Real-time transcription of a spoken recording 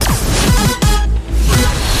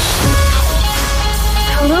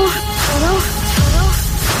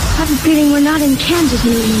feeling we're not in Kansas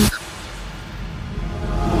anymore.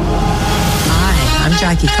 Hi, I'm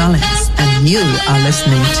Jackie Collins, and you are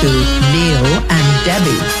listening to Neil and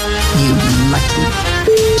Debbie. You lucky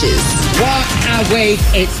bitches. What a week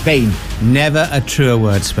it's been. Never a truer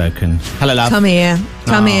word spoken. Hello, love. Come here.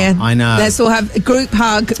 Here. I know. Let's all have a group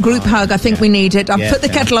hug. I think we need it. I'll put the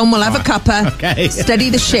kettle on. We'll have a cuppa. Okay. Steady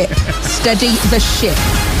the ship. Steady the ship.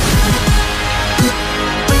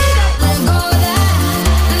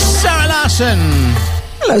 Sarah Larson.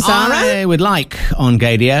 Hello, Sarah. I would like on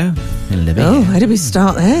Gadio. Oh, where did we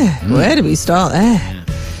start there?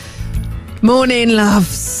 Morning,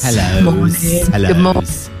 loves. Hello. Morning. Hello.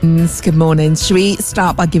 Good morning. Should we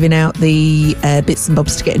start by giving out the bits and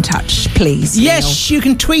bobs to get in touch, please? Yes, Neil? you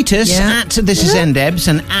can tweet us at This Is NDebs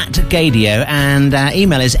and at Gadio, and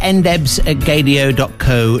email is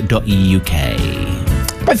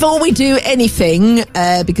ndebs@gadio.co.uk. Before we do anything,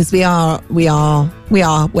 because we are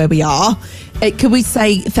where we are, could we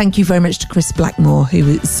say thank you very much to Chris Blackmore, who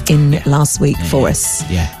was in last week for us?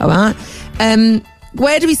 Yeah. All right.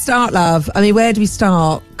 Where do we start, love? I mean, where do we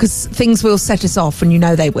start? Because things will set us off, and you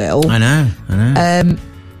know they will. I know.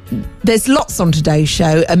 There's lots on today's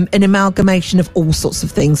show, an amalgamation of all sorts of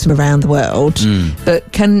things from around the world. But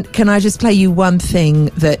can I just play you one thing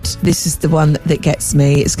that this is the one that gets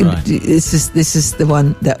me? It's gonna. Right. This is the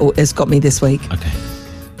one that has got me this week. Okay.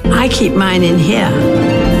 I keep mine in here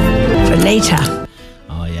for later.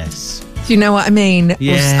 Oh yes. Do you know what I mean?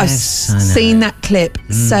 Yes, I've seen that clip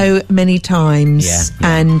so many times,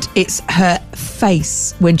 and it's her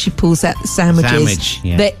face when she pulls out the sandwiches.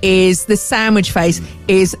 That is the sandwich face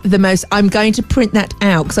is the most. I'm going to print that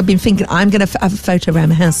out because I've been thinking I'm going to have a photo around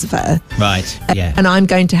the house of her. Right. Yeah. And I'm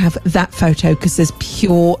going to have that photo because there's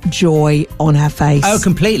pure joy on her face. Oh,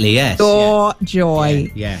 completely. Yes. Pure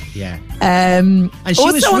joy. Yeah. And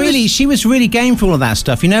she was really game for all of that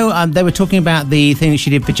stuff. You know, they were talking about the thing that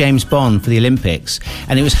she did for James Bond for the Olympics,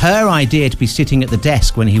 and it was her idea to be sitting at the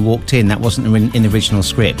desk when he walked in. That wasn't in the original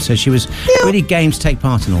script, so she was really game to take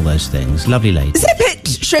part in all those things. Lovely lady. Zip it,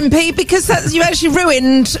 Shrimpy, because you actually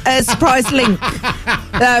ruined a surprise link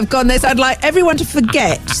that I've gone there. So I'd like everyone to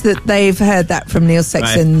forget that they've heard that from Neil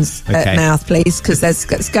Sexton's mouth, please, because there's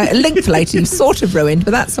a link for later. You've sort of ruined,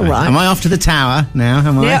 but that's all right. Am I off to the tower now?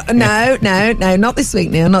 Am I? No, not this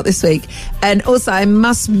week, Neil, not this week. And also, I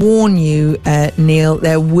must warn you, Neil,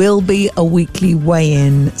 there will be a weekly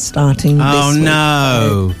weigh-in starting this week. Oh,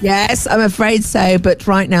 no. Yes, I'm afraid so. But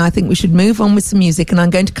right now, I think we should move on with some music, and I'm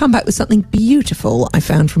going to come back with something beautiful I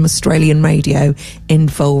found from Australian radio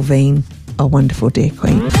involving our wonderful dear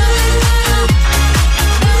Queen.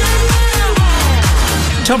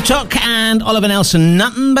 Top Talk and Oliver Nelson,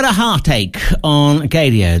 nothing but a heartache on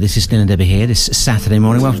Gadio. This is Neil and Debbie here this Saturday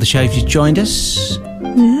morning. Welcome to the show if you've joined us.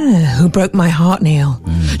 Yeah, who broke my heart, Neil?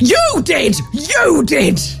 You did!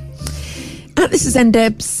 This is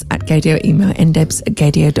ndebs at Gadio. Email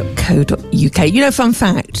ndebs@gadio.co.uk. You know, fun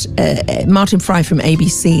fact, Martin Fry from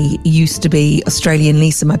ABC used to be Australian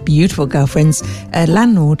Lisa, my beautiful girlfriend's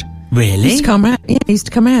landlord. Really? He used to come around. Yeah, he used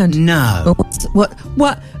to come around. No. What?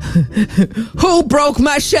 Who broke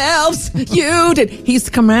my shelves? You did. He used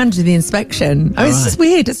to come around to the inspection. I mean, it's just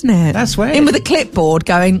weird, isn't it? That's weird. In with a clipboard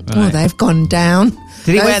going, they've gone down.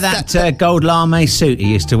 Did he wear that gold lame suit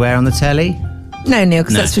he used to wear on the telly? No, Neil,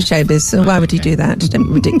 because that's for showbiz. So why would he do that? Don't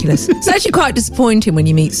be ridiculous. It's actually quite disappointing when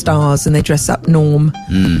you meet stars and they dress up norm.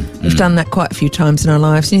 We've done that quite a few times in our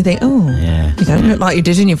lives, and you think, you don't look like you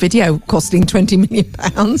did in your video costing £20 million.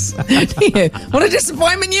 What a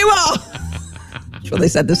disappointment you are. I'm sure they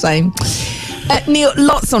said the same. Neil,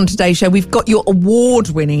 lots on today's show. We've got your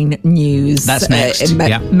award-winning news. That's next.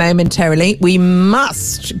 Momentarily. We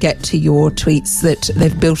must get to your tweets that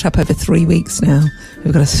they've built up over 3 weeks now.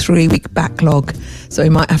 We've got a 3-week backlog, so we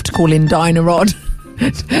might have to call in Dinah Rod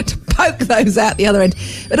to poke those out the other end.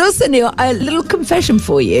 But also, Neil, a little confession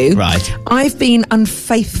for you. Right. I've been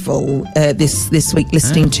unfaithful this week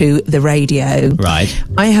listening to the radio. Right.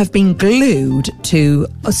 I have been glued to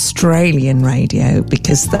Australian radio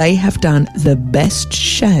because they have done the best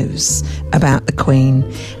shows about the Queen,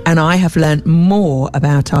 and I have learnt more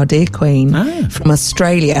about our dear Queen from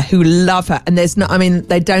Australia, who love her. And they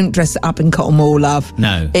don't dress it up in cotton wool, love.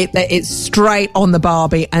 No. It's straight on the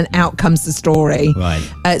Barbie, and out comes the story. Right.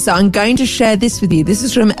 Right. So I'm going to share this with you. This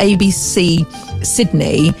is from ABC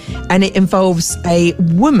Sydney, and it involves a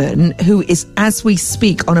woman who is, as we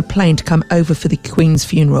speak, on a plane to come over for the Queen's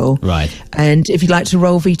funeral. Right. And if you'd like to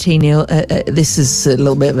roll VT, Neil, this is a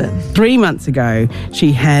little bit of it. 3 months ago,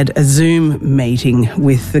 she had a Zoom meeting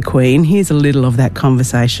with the Queen. Here's a little of that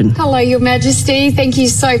conversation. Hello, Your Majesty. Thank you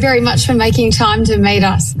so very much for making time to meet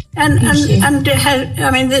us. During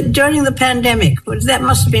the pandemic, that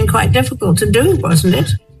must have been quite difficult to do, wasn't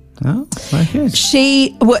it? Oh, very good.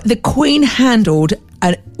 The Queen handled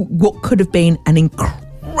what could have been an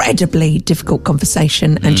incredibly difficult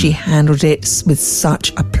conversation, and she handled it with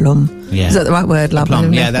such aplomb. Yeah. Is that the right word, love?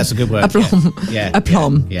 Aplomb. Yeah, that's a good word. Aplomb. Yeah.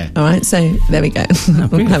 Aplomb. Yeah. All right, so there we go.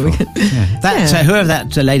 Whoever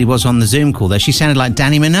that lady was on the Zoom call there, she sounded like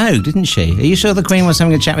Danny Minogue, didn't she? Are you sure the Queen was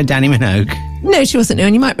having a chat with Danny Minogue? No, she wasn't.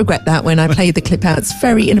 And you might regret that when I play the clip out. It's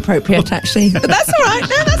very inappropriate, actually. But that's all right.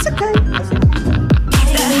 No, that's okay.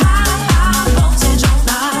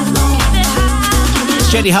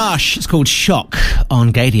 Jodie Harsh. It's called Shock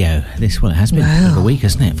on Gadio. It has been a week,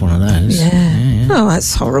 hasn't it, for one of those? Yeah. Oh,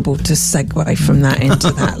 that's horrible to segue from that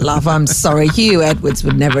into that, love. I'm sorry. Hugh Edwards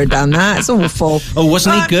would never have done that. It's awful. Oh,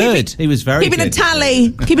 wasn't he good? He was very good.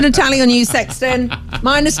 Keeping a tally on you, Sexton.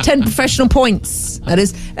 Minus 10 professional points. That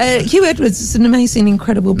is. Hugh Edwards is an amazing,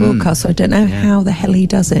 incredible broadcaster. I don't know how the hell he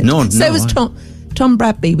does it. So was Tom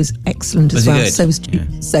Bradby was excellent as well. So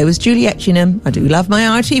was Julie Etchingham. I do love my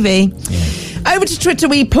ITV. Yeah. Over to Twitter,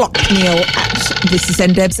 we plot Neil at this is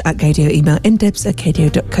ndebs at Gadio. Email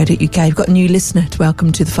ndebs@gadio.co.uk. I've got a new listener to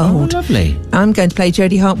welcome to the fold. Oh, lovely. I'm going to play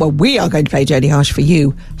Jodie Harsh. Well, we are going to play Jodie Harsh for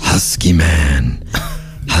you. Husky man.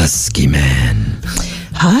 Husky man.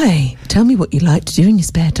 Hi. Tell me what you like to do in your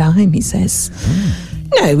spare time, he says.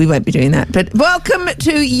 No, we won't be doing that. But welcome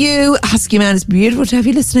to you, Husky Man. It's beautiful to have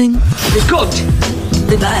you listening. The good,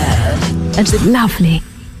 the bad, and the lovely.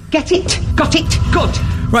 Get it, got it, good.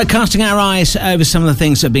 Right, casting our eyes over some of the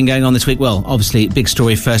things that have been going on this week. Well, obviously, big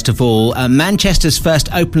story first of all. Manchester's first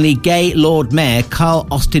openly gay Lord Mayor, Carl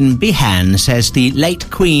Austin Behan, says the late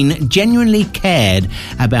Queen genuinely cared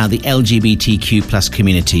about the LGBTQ plus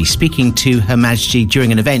community. Speaking to Her Majesty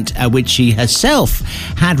during an event at which she herself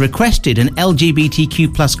had requested an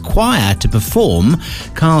LGBTQ plus choir to perform,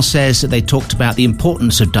 Carl says that they talked about the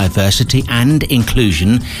importance of diversity and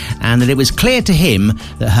inclusion, and that it was clear to him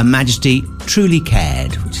that Her Majesty truly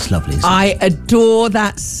cared, which is lovely, isn't it? I adore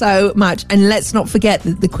that so much. And let's not forget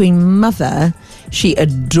that the Queen Mother, she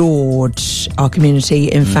adored our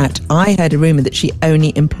community. In fact, I heard a rumour that she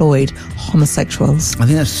only employed homosexuals. I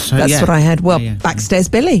think that's what I heard. Well, Backstairs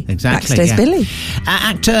Billy. Exactly. Backstairs Billy.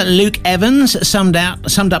 Actor Luke Evans summed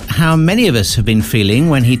up how many of us have been feeling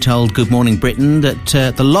when he told Good Morning Britain that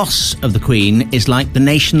the loss of the Queen is like the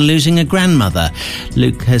nation losing a grandmother.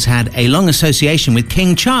 Luke has had a long association with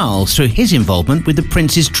King Charles through his involvement with the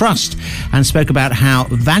Prince's Trust, and spoke about how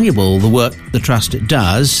valuable the work the Trust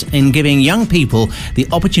does in giving young people the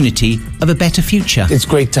opportunity of a better future. It's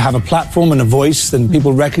great to have a platform and a voice, and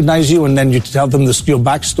people recognise you, and then you tell them your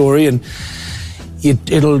backstory, and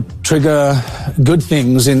it'll trigger good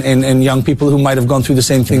things in young people who might have gone through the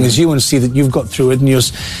same thing as you, and see that you've got through it, and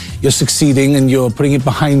you're succeeding, and you're putting it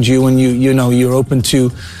behind you, and you're open to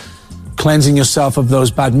cleansing yourself of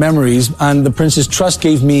those bad memories. And the Prince's Trust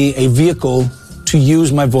gave me a vehicle to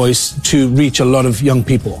use my voice to reach a lot of young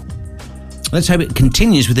people. Let's hope it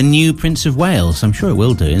continues with the new Prince of Wales. I'm sure it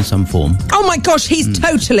will do in some form. Oh my gosh, he's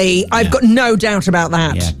totally... I've got no doubt about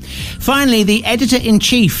that. Yeah. Finally, the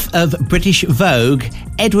editor-in-chief of British Vogue,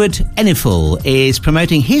 Edward Enninful, is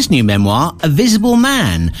promoting his new memoir, A Visible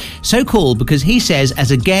Man. So called because he says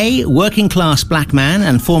as a gay, working-class black man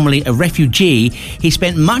and formerly a refugee, he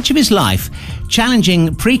spent much of his life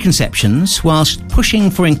challenging preconceptions whilst pushing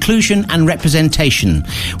for inclusion and representation.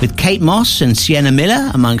 With Kate Moss and Sienna Miller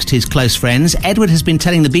amongst his close friends, Edward has been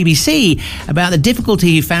telling the BBC about the difficulty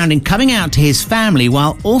he found in coming out to his family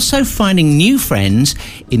while also finding new friends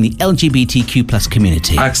in the LGBTQ plus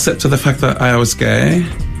community. I accepted the fact that I was gay,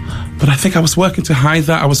 but I think I was working to hide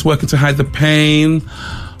that. I was working to hide the pain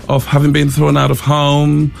of having been thrown out of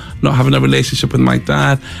home, not having a relationship with my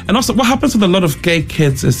dad. And also what happens with a lot of gay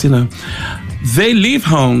kids is, they leave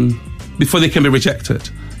home before they can be rejected.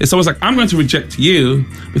 It's always like, I'm going to reject you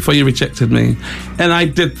before you rejected me. And I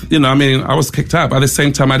did, I was kicked out. But at the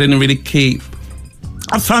same time, I didn't really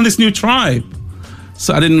I found this new tribe.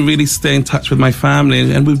 So I didn't really stay in touch with my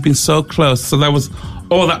family. And we've been so close. So that was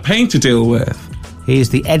all that pain to deal with. He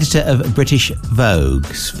is the editor of British Vogue.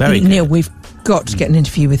 Very good. Neil, got to get an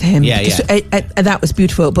interview with him. Yeah, because that was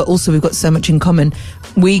beautiful, but also we've got so much in common.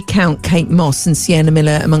 We count Kate Moss and Sienna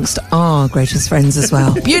Miller amongst our greatest friends as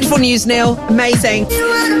well. Beautiful news, Neil. Amazing.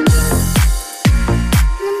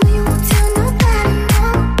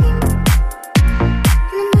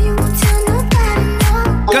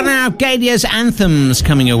 Got now Gadia's Anthems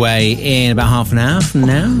coming away in about half an hour from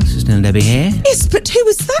now. This is Neil and Debbie here. Yes, but who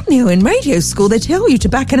was that, Neil? In radio school, they tell you to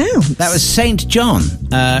back an ounce. That was St. John,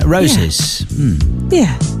 Roses.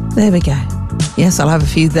 Yeah, there we go. Yes, I'll have a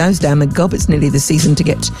few of those down the gob. It's nearly the season to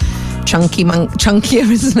get chunkier,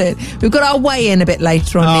 isn't it? We've got our weigh in a bit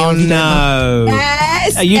later on. Oh, Neil, no.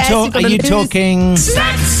 Yes. Are you talking...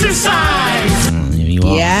 Exercise! Here you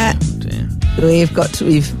are. Yeah. We've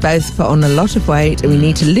both put on a lot of weight, and we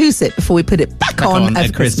need to lose it before we put it back on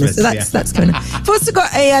at Christmas. So that's coming up. I've also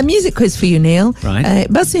got a music quiz for you, Neil. Right.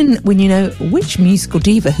 Buzz in when you know which musical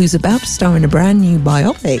diva who's about to star in a brand new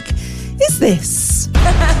biopic is this.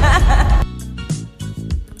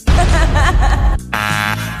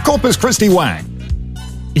 Corpus Christi Wang.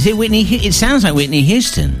 Is it Whitney? It sounds like Whitney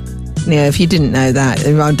Houston. Yeah, if you didn't know that,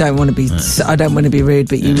 I don't want to be rude,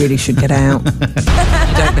 but you really should get out. You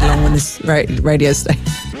don't belong on this radio station.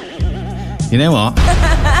 You know what?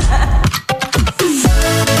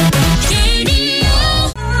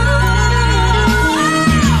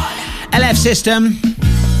 LF System.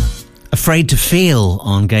 Afraid to Feel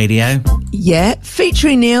on Gadio. Yeah,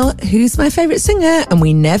 featuring Neil, who's my favourite singer, and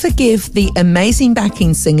we never give the amazing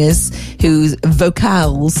backing singers whose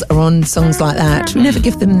vocals are on songs like that, we never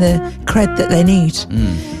give them the cred that they need.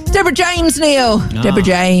 Deborah James, Neil. Deborah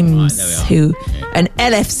James, right, who an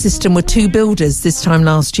LF System were two builders this time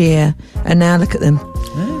last year, and now look at them.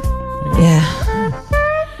 Yeah.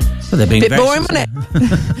 Well, they're being bit very boring, wasn't it?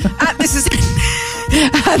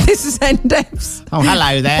 This is Endebs. Oh,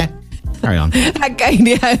 hello there. Carry on. At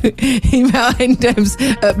Gadio, email Endebs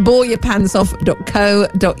at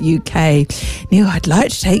boreyourpantsoff.co.uk. Neil, I'd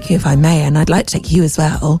like to take you, if I may, and I'd like to take you as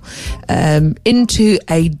well, into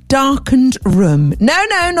a darkened room. No,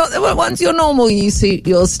 not the ones you're normal. You suit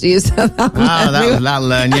yours to yourself. That'll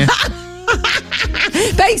learn you.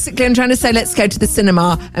 Basically, I'm trying to say, let's go to the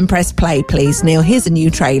cinema and press play, please, Neil. Here's a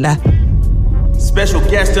new trailer. Special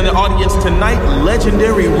guest in the audience tonight,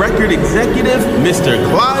 legendary record executive, Mr.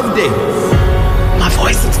 Clive Davis. My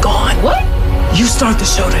voice is gone. What? You start the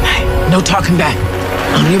show tonight. No talking back.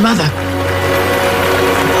 I'm your mother.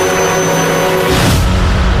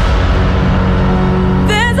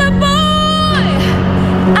 There's a boy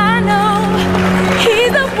I know.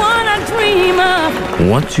 He's the one I dream of.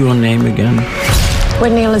 What's your name again?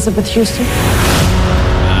 Whitney Elizabeth Houston.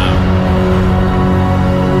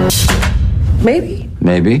 Maybe.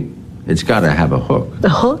 It's got to have a hook. The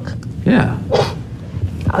hook? Yeah.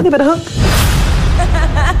 I'll give it a hook.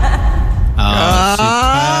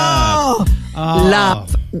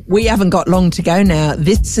 Love. We haven't got long to go now.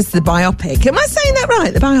 This is the biopic. Am I saying that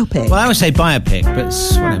right? The biopic? Well, I would say biopic, but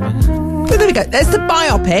whatever. Well, there we go. There's the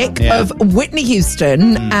biopic of Whitney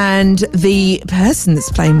Houston, and the person that's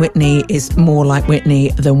playing Whitney is more like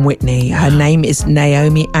Whitney than Whitney. Her name is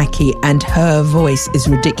Naomi Ackie, and her voice is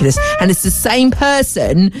ridiculous. And it's the same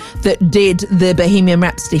person that did the Bohemian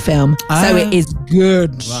Rhapsody film. So it is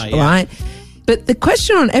good, right? But the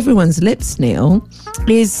question on everyone's lips, Neil,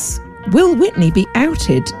 is... will Whitney be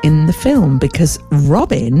outed in the film? Because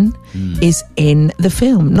Robin is in the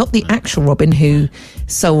film, not the actual Robin who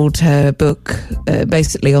sold her book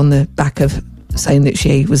basically on the back of saying that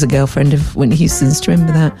she was a girlfriend of Whitney Houston's. Do you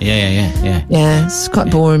remember that? Yeah. Yeah, it's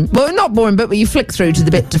quite boring. Well, not boring, but you flick through to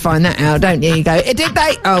the bit to find that out, don't you? You go, did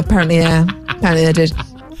they? Oh, apparently, yeah. Apparently they did.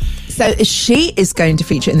 So she is going to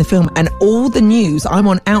feature in the film, and all the news, I'm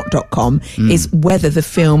on out.com, is whether the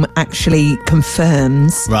film actually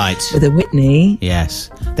confirms with a Whitney. Yes.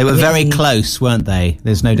 They were very close, weren't they?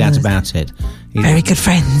 There's no doubt about it. Very good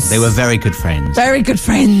friends. They were very good friends. Very good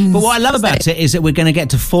friends. But what I love about it is that we're going to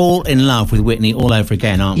get to fall in love with Whitney all over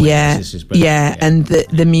again, aren't we? Yeah, and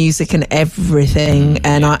the music and everything,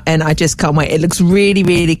 and I just can't wait. It looks really,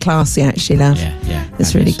 really classy, actually, love. Yeah.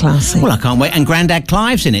 It's really classy. Well, I can't wait. And Grandad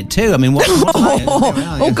Clive's in it too. I mean, what?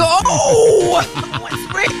 Oh, God! Oh,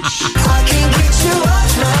 it's rich. I can't get you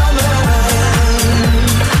off my mind.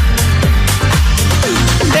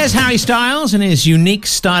 There's Harry Styles and his unique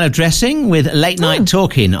style of dressing with late night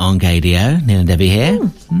talking on Gadio. Neil and Debbie here.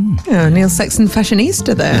 Oh, Neil Sexton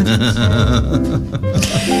fashionista there.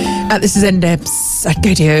 This is NDebs at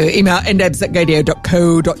Gadio. Email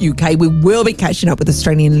ndebs@gadio.co.uk. We will be catching up with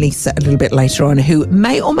Australian Lisa a little bit later on, who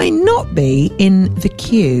may or may not be in the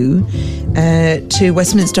queue to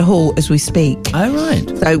Westminster Hall as we speak. Oh, right.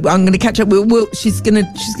 So I'm going to catch up. She's going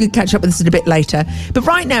to catch up with us a bit later. But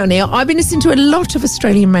right now, Neil, I've been listening to a lot of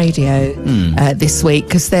Australian radio this week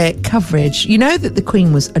because their coverage. You know that the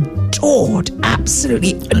Queen was adored,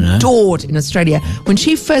 absolutely adored in Australia. When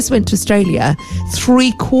she first went to Australia,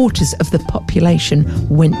 3/4 of the population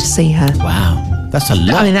went to see her. Wow, that's a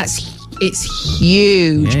lot. I mean, it's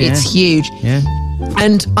huge. Yeah, it's huge. Yeah.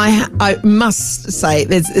 And I must say,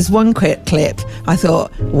 there's one quick clip. I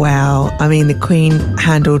thought, wow. I mean, the Queen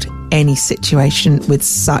handled any situation with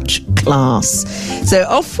such class. So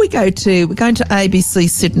off we're going to ABC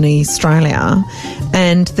Sydney, Australia,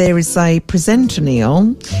 and there is a presenter,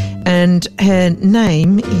 Neil, and her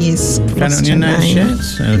name is. Found it on your notes yet?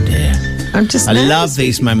 Oh dear. I love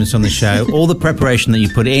these moments on the show. All the preparation that you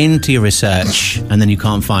put into your research, and then you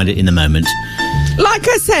can't find it in the moment. Like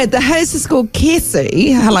I said, the host is called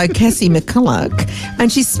Cassie. Hello, Cassie McCulloch.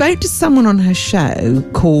 And she spoke to someone on her show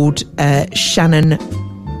called Shannon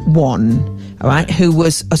Wan, all right, who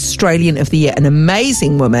was Australian of the Year, an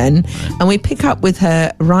amazing woman. And we pick up with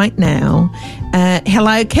her right now.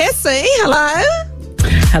 Hello, Cassie. Hello.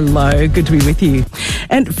 Hello, good to be with you.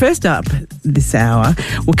 And first up this hour,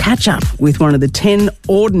 we'll catch up with one of the 10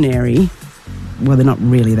 ordinary, well, they're not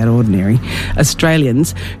really that ordinary,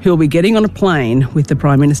 Australians who will be getting on a plane with the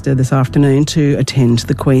Prime Minister this afternoon to attend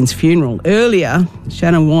the Queen's funeral. Earlier,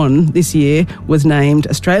 Shannon Wan this year was named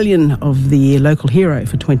Australian of the Year Local Hero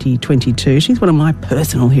for 2022. She's one of my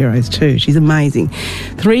personal heroes too. She's amazing.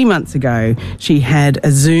 3 months ago, she had a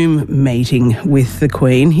Zoom meeting with the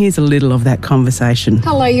Queen. Here's a little of that conversation.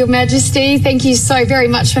 Hello, Your Majesty. Thank you so very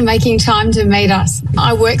much for making time to meet us.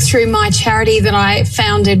 I work through my charity that I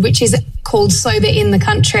founded, which is called Sober in the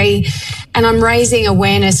Country, and I'm raising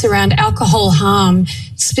awareness around alcohol harm,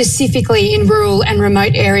 specifically in rural and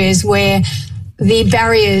remote areas where the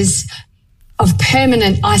barriers of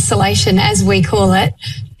permanent isolation, as we call it,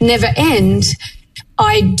 never end.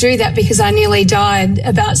 I do that because I nearly died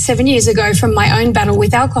about 7 years ago from my own battle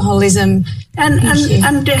with alcoholism. And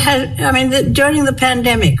during the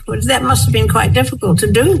pandemic, that must have been quite difficult to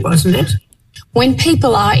do, wasn't it? When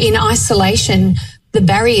people are in isolation, the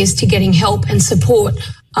barriers to getting help and support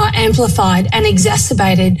are amplified and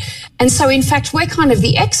exacerbated. And so, in fact, we're kind of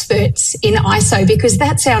the experts in ISO because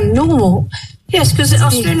that's our normal. Yes, because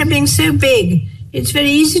Australia being so big, it's very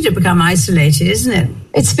easy to become isolated, isn't it?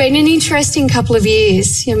 It's been an interesting couple of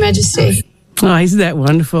years, Your Majesty. Oh, isn't that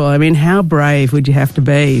wonderful? I mean, how brave would you have to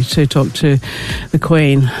be to talk to the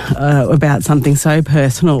Queen about something so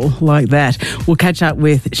personal like that? We'll catch up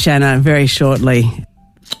with Shanna very shortly.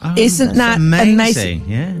 Oh, Isn't that amazing?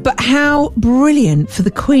 Yeah. But how brilliant for the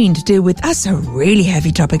Queen to deal with. That's a really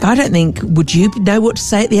heavy topic. I don't think, would you know what to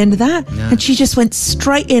say at the end of that? No. And she just went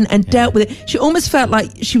straight in and dealt with it. She almost felt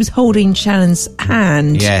like she was holding Shannon's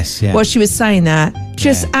hand. Yes, yeah. While she was saying that.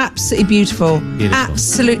 Just absolutely beautiful.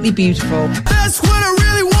 Absolutely beautiful. That's what I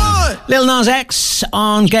really want. Lil Nas X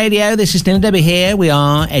on Gadio. This is Neil and Debbie here. We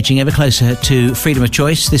are edging ever closer to freedom of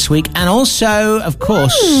choice this week. And also, of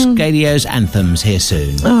course, Gadio's anthems here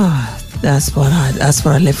soon. Oh, that's what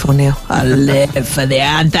I live for, Neil. I live for the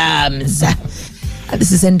anthems.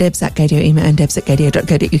 This is ndebs at Gadio. Email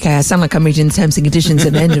ndebs@gadio.co.uk. I sound like I'm reading terms and conditions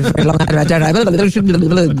at the end of a very long I don't know.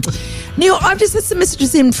 Neil, I've just had some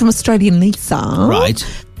messages in from Australian Lisa. Right.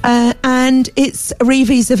 And it's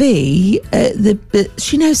vis-a-vis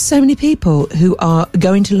she knows so many people who are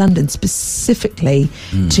going to London specifically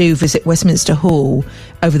to visit Westminster Hall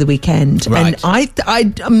over the weekend. Right.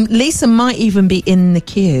 And Lisa might even be in the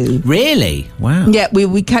queue. Really? Wow. Yeah,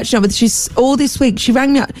 we catching up with. She's all this week. She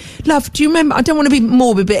rang me up. Love, do you remember? I don't want to be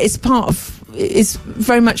morbid, but it's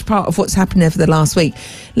very much part of what's happened over the last week.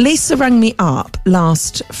 Lisa rang me up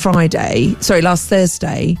last Thursday.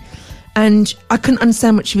 And I couldn't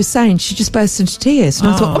understand what she was saying. She just burst into tears. And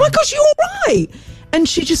I thought, oh my gosh, you're all right. And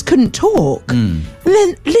she just couldn't talk. And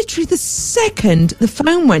then literally the second the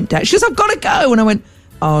phone went down, she goes, I've got to go. And I went,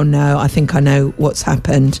 oh no, I think I know what's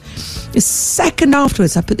happened. The second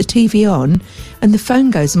afterwards, I put the TV on and the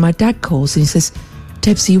phone goes and my dad calls and he says,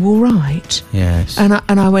 Debs, are you all right? Yes. And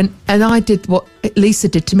I went, and I did what Lisa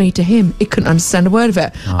did to me to him. He couldn't understand a word of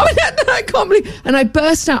it. Oh. I went, I can't believe. And I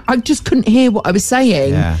burst out. I just couldn't hear what I was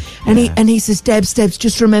saying. Yeah. And he says, Debs,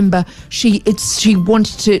 just remember, she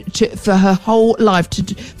wanted to for her whole life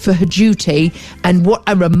for her duty, and what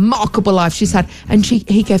a remarkable life she's had. And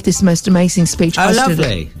he gave this most amazing speech. Oh, I stood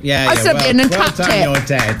lovely. up. Yeah, I stood up and clapped done, it. you're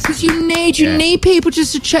dead. Because you need people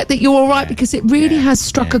just to check that you're all right, because it really has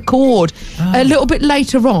struck a chord. A little bit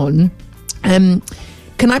later on, can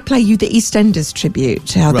I play you the EastEnders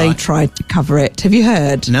tribute, how they tried to cover it? Have you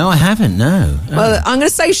heard? No, I haven't, no. Well, I'm going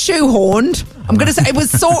to say shoehorned. I'm going to say it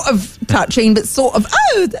was sort of touching, but sort of,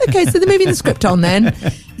 okay, so they're moving the script on then.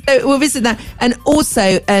 So we'll visit that. And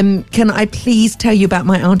also, can I please tell you about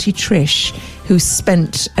my Auntie Trish, who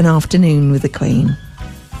spent an afternoon with the Queen?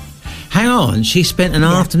 Hang on, she spent an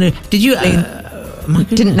afternoon. Did you...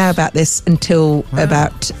 didn't know about this until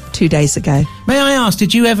about 2 days ago. May I ask,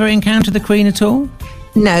 did you ever encounter the Queen at all?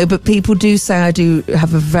 No, but people do say I do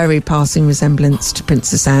have a very passing resemblance to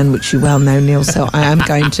Princess Anne, which you well know, Neil. So I am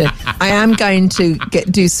going to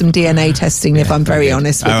do some DNA testing if I'm very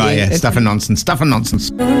honest with you. Oh, yeah, stuff and nonsense.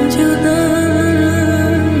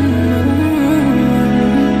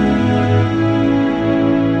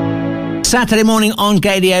 Saturday morning on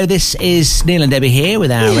Gaydio. This is Neil and Debbie here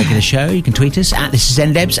with our regular show. You can tweet us at This Is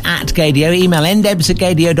NDebs at Gaydio. Email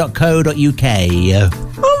ndebs@gaydio.co.uk.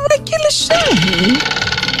 Oh, regular show?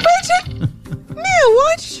 Neil,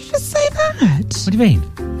 why did you just say that? What do you mean?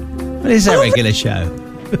 What is a regular show?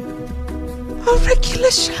 A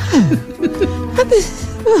regular show?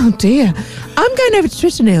 Oh dear. I'm going over to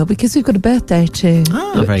Twitter, Neil, because we've got a birthday to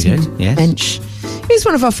very good. Yes. Bench. He's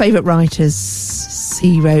one of our favourite writers.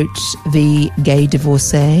 He wrote The Gay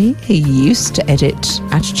Divorcee. He used to edit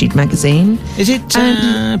Attitude magazine. Is it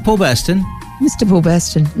Paul Burston? Mr. Paul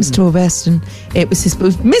Burston. Mr. Paul Burston. It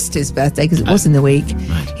missed his birthday because it was in the week.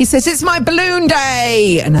 Right. He says, it's my balloon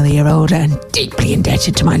day. Another year older and deeply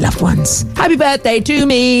indebted to my loved ones. Happy birthday to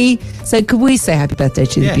me. So could we say happy birthday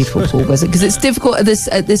to the beautiful Paul Burston? Because it's difficult at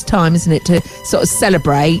this time, isn't it, to sort of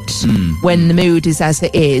celebrate when the mood is as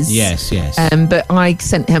it is. Yes. But I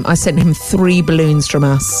sent him 3 balloons from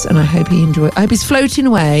us, and I hope he enjoyed. I hope he's floating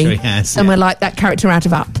away. Sure he has, somewhere like that character out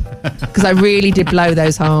of Up, because I really did blow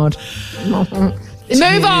those hard. Move on.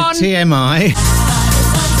 TMI.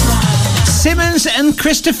 Simmons and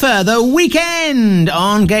Christopher, The Weekend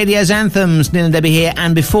on Gaydio's Anthems. Neil and Debbie here.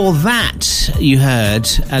 And before that, you heard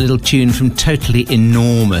a little tune from Totally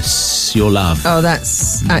Enormous, Your Love. Oh,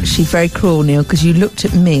 that's actually very cruel, Neil, because you looked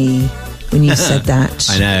at me when you said that.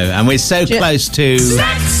 I know, and we're so close to...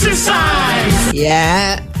 Snacksicise!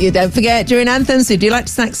 Yeah, you don't forget, during Anthems, we do like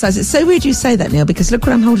to snacksicise. It's so weird you say that, Neil, because look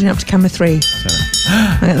what I'm holding up to camera 3. Look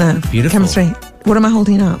at that. Beautiful. Camera 3. What am I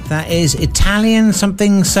holding up? That is Italian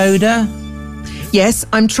something soda. Yes,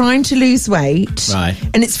 I'm trying to lose weight. Right.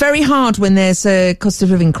 And it's very hard when there's a cost of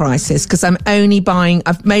living crisis, because I've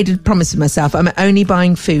made a promise to myself, I'm only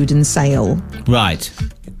buying food in sale. Right.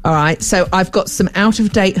 All right, so I've got some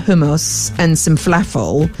out-of-date hummus and some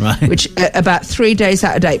falafel, which are about 3 days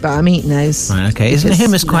out of date, but I'm eating those. Right, okay. Isn't the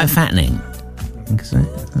hummus quite fattening? I think so.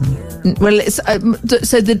 Well, it's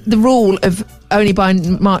so the rule of only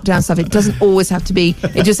buying marked down stuff, it doesn't always have to be,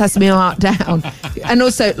 it just has to be marked down. And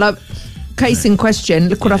also, like, case in question,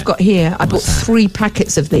 look what I've got here. I bought 3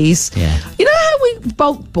 packets of these. Yeah. You know how we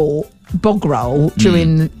bought bog roll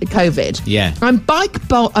during COVID? Yeah. I'm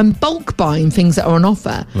bulk buying things that are on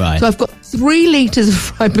offer. Right. So I've got 3 litres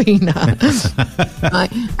of Ribena.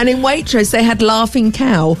 Right. And in Waitrose, they had Laughing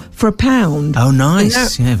Cow for £1. Oh,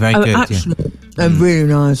 nice. Yeah, very good. Actually, they're really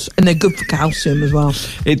nice. And they're good for calcium as well.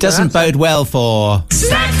 It doesn't bode well for...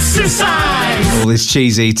 Snacksicise! all this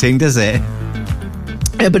cheese eating, does it?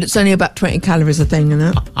 Yeah, but it's only about 20 calories a thing, isn't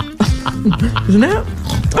it? Isn't it? I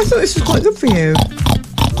thought this was quite good for you.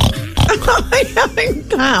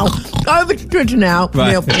 Now, over to Twitter now.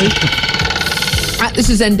 Right. Neil, please. This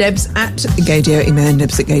is NDebs at Gaydio. Email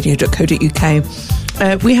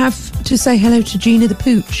ndebs@gaydio.co.uk. We have to say hello to Gina the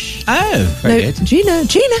Pooch. Oh, very good. Gina.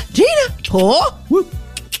 Paw.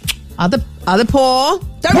 Other paw.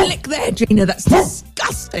 Don't lick there, Gina. That's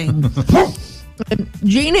disgusting.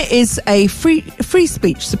 Gina is a free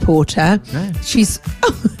speech supporter. Oh. She's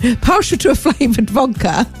partial to a flavoured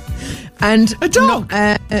vodka. And a dog.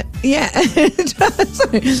 Yeah.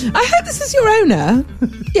 Sorry. I heard this is your owner.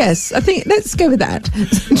 Yes, I think let's go with that.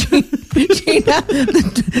 Gina,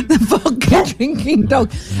 the vodka drinking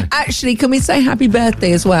dog. Actually, can we say happy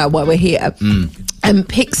birthday as well while we're here?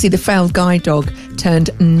 Pixie, the failed guide dog,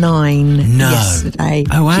 turned 9 yesterday.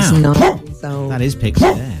 Oh, wow. She's 9 years old. That is Pixie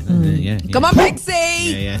there. Yeah. Come on, Pixie!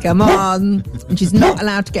 Yeah. Come on. And she's not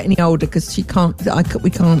allowed to get any older because we can't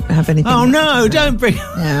have anything. Oh, no, don't bring...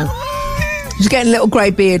 Yeah. She's getting a little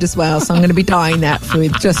grey beard as well, so I'm going to be dyeing that for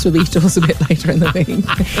Beatles a bit later in the week.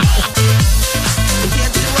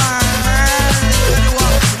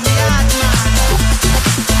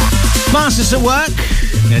 Masters at work.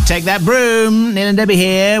 Gonna take that broom. Neil and Debbie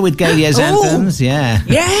here with Gaydia's anthems. Yeah.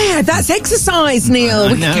 Yeah, that's exercise, Neil.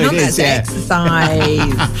 We can count that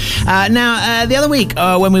exercise. Now, the other week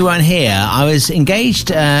when we weren't here, I was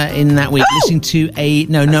engaged in that week listening to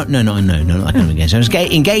not that kind of engaged. I was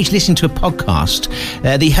engaged listening to a podcast,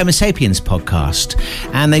 the Homo Sapiens podcast,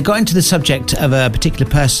 and they got into the subject of a particular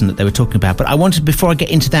person that they were talking about. But I wanted, before I get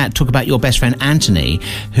into that, talk about your best friend Anthony,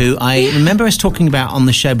 who I remember us talking about on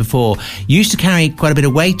the show before. Used to carry quite a bit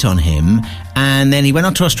of weight on him, and then he went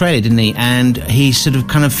on to Australia, didn't he? And he sort of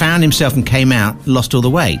kind of found himself and came out, lost all the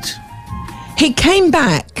weight. He came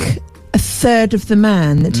back a third of the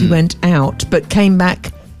man that he went out, but came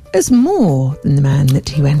back as more than the man that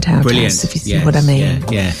he went out as, if you see what I mean.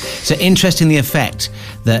 Yeah. So interesting the effect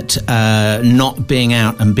that not being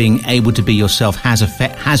out and being able to be yourself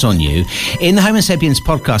has on you. In the Homo Sapiens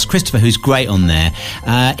podcast, Christopher, who's great on there,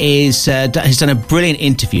 has done a brilliant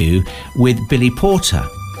interview with Billy Porter.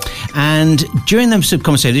 And during the sort of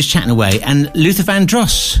conversation, just chatting away, and Luther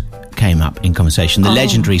Vandross came up in conversation, the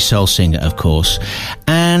legendary soul singer, of course.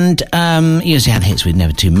 And he had hits with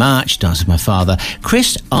Never Too Much, Dance With My Father.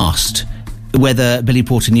 Chris asked whether Billy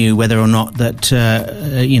Porter knew whether or not that,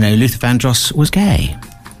 Luther Vandross was gay.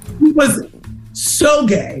 He was so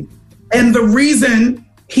gay. And the reason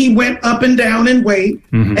he went up and down in weight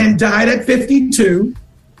and died at 52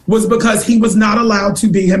 was because he was not allowed to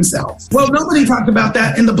be himself. Well, nobody talked about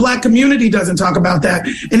that, and the Black community doesn't talk about that.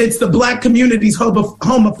 And it's the Black community's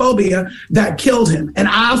homophobia that killed him. And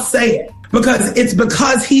I'll say it because it's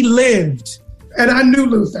because he lived. And I knew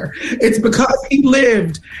Luther. It's because he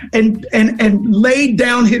lived and laid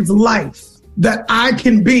down his life that I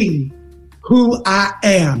can be who I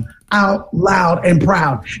am, out loud and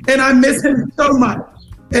proud. And I miss him so much.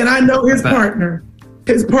 And I know his partner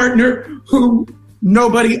who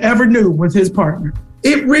nobody ever knew was his partner.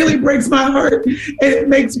 It really breaks my heart, and it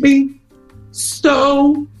makes me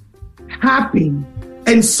so happy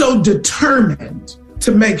and so determined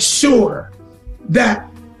to make sure that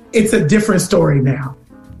it's a different story now.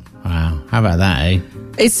 Wow. How about that, eh?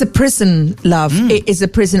 It's a prison, love. It is a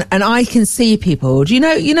prison. And I can see people. Do you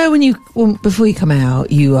know before you come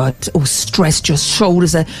out, you are all stressed, your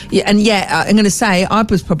shoulders are... I'm going to say, I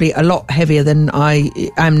was probably a lot heavier than I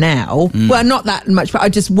am now. Well, not that much, but I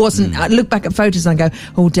just wasn't. I look back at photos and I go,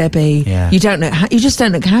 oh, Debbie, you just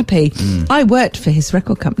don't look happy. I worked for his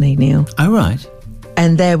record company, Neil. Oh, right.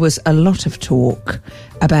 And there was a lot of talk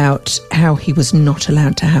about how he was not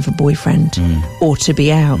allowed to have a boyfriend or to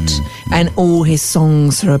be out. And all his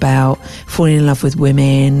songs are about falling in love with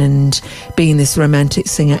women and being this romantic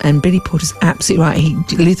singer. And Billy Porter's absolutely right.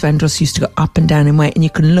 Luther Vandross used to go up and down in weight, and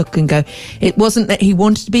you can look and go, it wasn't that he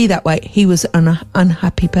wanted to be that way. He was an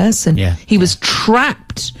unhappy person. He was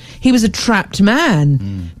trapped. He was a trapped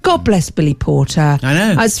man. God bless Billy Porter. I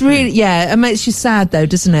know. It's really, it makes you sad though,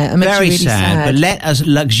 doesn't it? It makes Very you really sad. But let us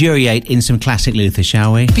luxuriate in some classic Luther,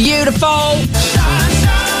 shall we? Beautiful.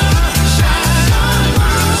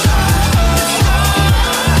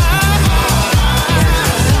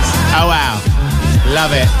 Oh, wow.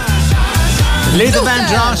 Love it. Luther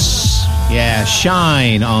Vandross. Yeah,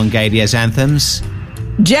 Shine on Gaydia's anthems.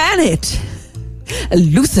 Janet.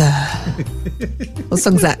 Luther. What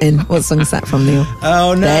song's that in? What song's that from, Neil?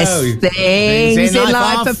 Oh, no. There's things in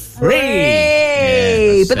life are free.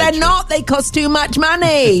 Yeah, but they're not. They cost too much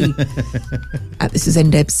money. This is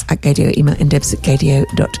ndebs at Gaydio. Email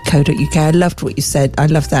ndebs@gaydio.co.uk. I loved what you said. I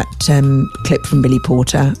love that clip from Billy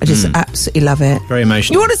Porter. I just absolutely love it. Very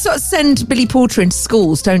emotional. You want to sort of send Billy Porter into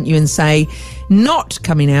schools, don't you, and say, not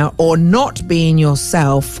coming out or not being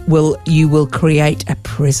yourself you will create a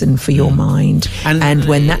prison for your mind. And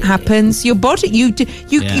when that happens, your body, you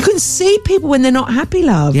can see people when they're not happy,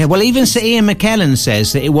 love. Yeah, well, even Sir Ian McKellen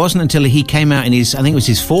says that it wasn't until he came out in his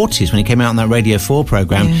 40s, when he came out on that Radio 4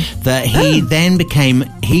 programme, that he then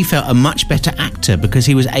he felt a much better actor because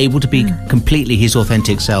he was able to be completely his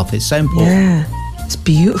authentic self. It's so important. Yeah, it's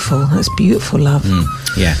beautiful. That's beautiful, love.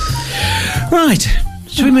 Yeah. Right,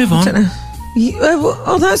 should we move on? I don't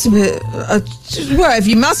know. That's a bit... well, if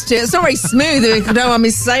you must do it, it's not very smooth, if you know what I'm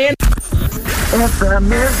saying. It's the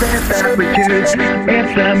music that we choose.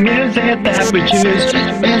 It's the music that we choose.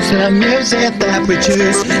 It's the music that we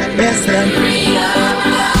choose. It's the...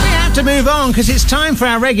 We have to move on because it's time for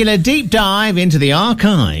our regular deep dive into the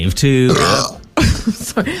archive to...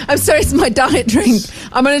 I'm sorry, it's my diet drink.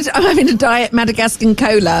 I'm having a diet Madagascan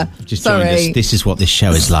cola. Just joined us. This is what this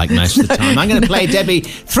show is like most of the time. I'm going to play, Debbie,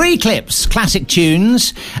 3 clips, classic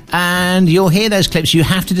tunes, and you'll hear those clips. You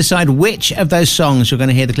have to decide which of those songs you're going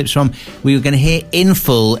to hear the clips from. We were going to hear in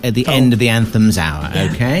full at the end of the Anthems hour,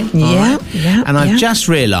 okay? Yeah, right. And I've just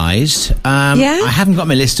realised I haven't got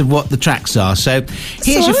my list of what the tracks are, so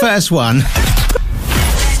here's your first one.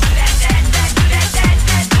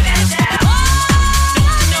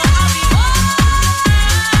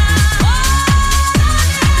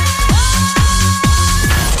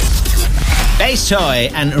 Bass Toy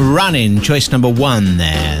and Running, choice number 1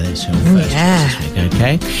 there. That's your first choice this week,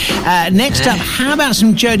 okay? Next up, how about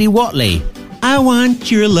some Jodie Watley? I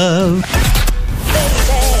Want Your Love.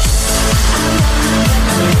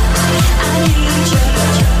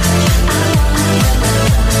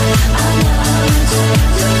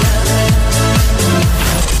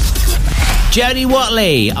 Jodie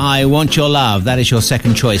Watley, I Want Your Love. That is your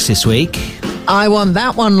second choice this week. I want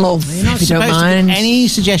that one, love. If you don't mind. Any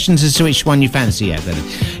suggestions as to which one you fancy yet?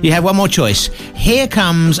 You have one more choice. Here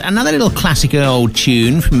comes another little classic old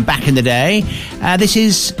tune from back in the day. This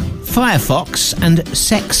is Firefox and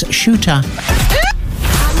Sex Shooter. I'm a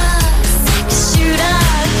sex shooter.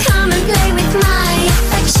 Come and play with my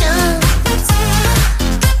affections.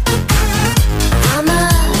 I'm a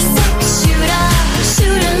sex shooter.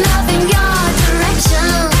 Shooting love in your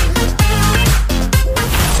direction.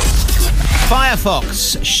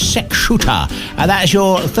 Firefox, Sex Shooter. That is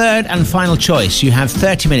your third and final choice. You have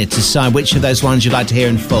 30 minutes to decide which of those ones you'd like to hear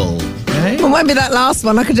in full. Okay? Well, it won't be that last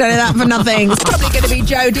one. I could tell you that for nothing. It's probably going to be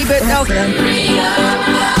Jodie, but okay.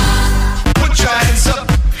 Put your hands up.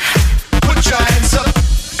 Put your hands up.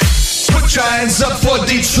 Put your hands up for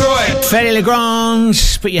Detroit. Fedde Le Grand,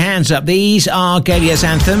 put your hands up. These are Gadio's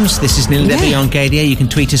anthems. This is Neil Debbie on Gadio. You can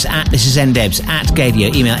tweet us at This Is NDebs at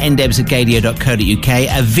Gadio. Email ndebs@gadio.co.uk.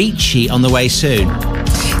 Avicii on the way soon.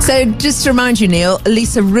 So just to remind you, Neil,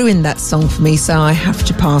 Lisa ruined that song for me, so I have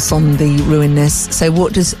to pass on the ruinedness. So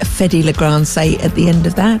what does Fedde Le Grand say at the end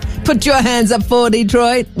of that? Put your hands up for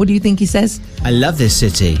Detroit. What do you think he says? I love this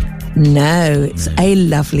city. No, it's a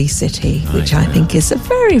lovely city, which I think is a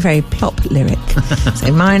very, very plop lyric.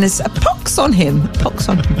 So minus a pox on him. Pox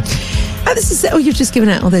on him. This is you've just given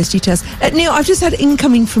out all those details. Neil, I've just had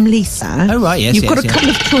incoming from Lisa. Oh, right, yes. You've got a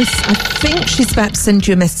couple of choices. I think she's about to send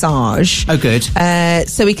you a message. Oh, good.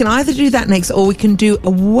 So we can either do that next, or we can do a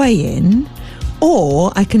weigh-in,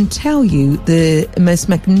 or I can tell you the most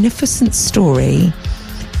magnificent story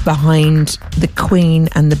behind the Queen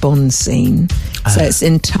and the Bond scene. So it's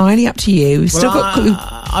entirely up to you. We've still got.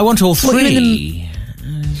 I want all 3.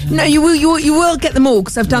 No, you will get them all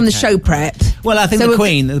because I've done the show prep. Well, I think the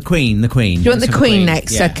Queen. Do you want the Queen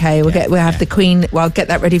next? Yeah. Okay, we'll have the Queen. Well, I'll get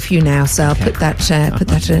that ready for you now. So I'll put that. I'll put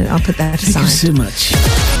that aside. Thank you so much.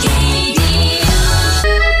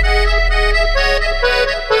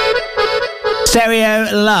 Stereo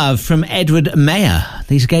Love from Edward Mayer.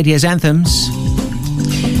 These are Gadio's anthems.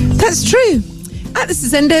 That's true. This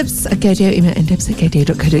is NDebs at Gadio. Email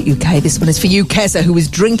ndebs@gadio.co.uk. This one is for you, Keza, who is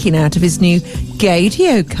drinking out of his new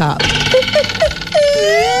Gadio cup. They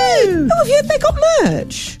got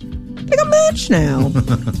merch. They got merch now.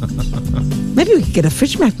 Maybe we could get a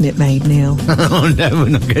fridge magnet made, Neil. Oh, no, we're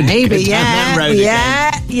not going to Maybe, go down that road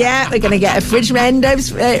again. We're going to get a fridge magnet.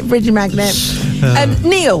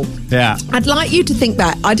 Neil, I'd like you to think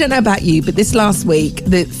back. I don't know about you, but this last week,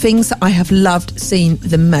 the things that I have loved seeing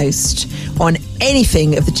the most on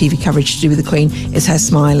anything of the TV coverage to do with the Queen is her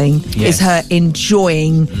smiling, is her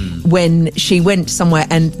enjoying when she went somewhere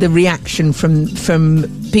and the reaction from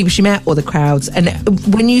people she met or the crowds. And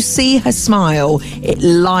when you see her smile, it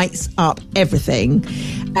lights up everything.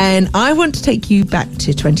 And I want to take you back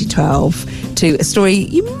to 2012 to a story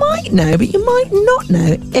you might know, but you might not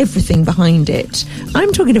know everything behind it.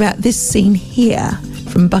 I'm talking about this scene here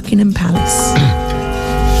from Buckingham Palace.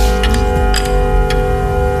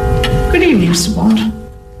 Good evening, Mr. Bond.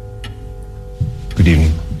 Good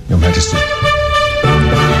evening, Your Majesty.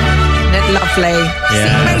 Isn't it lovely? See,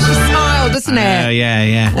 it makes you smile, doesn't it?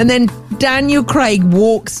 Yeah. And then Daniel Craig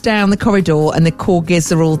walks down the corridor and the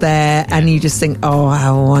corgis are all there and you just think, oh,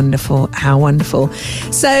 how wonderful, how wonderful.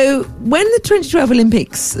 So when the 2012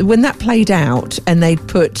 Olympics, when that played out and they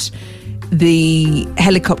put the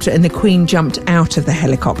helicopter and the Queen jumped out of the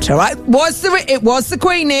helicopter, right? It was the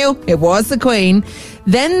Queen, Neil. It was the Queen.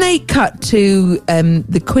 Then they cut to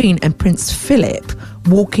the Queen and Prince Philip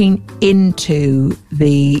walking into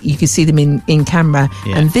you can see them in camera,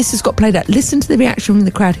 and this has got played out. Listen to the reaction from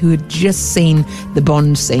the crowd who had just seen the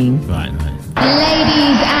Bond scene. Right.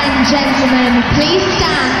 Ladies and gentlemen, please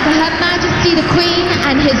stand for Her Majesty Majesty the Queen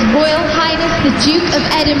and His Royal Highness the Duke of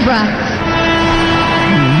Edinburgh.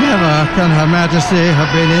 Never can Her Majesty have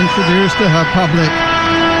been introduced to her public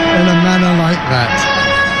in a manner like that.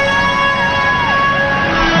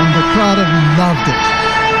 And the crowd have loved it.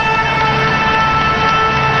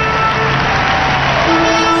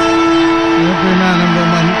 Every man and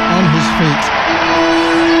woman on his feet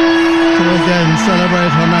to again celebrate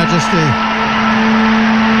Her Majesty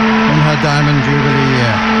in her Diamond Jubilee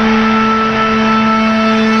year.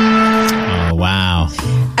 Oh, wow.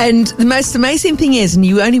 And the most amazing thing is, and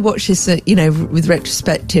you only watch this, with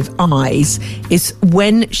retrospective eyes, is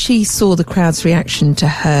when she saw the crowd's reaction to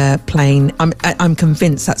her playing. I'm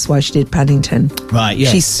convinced that's why she did Paddington. Right,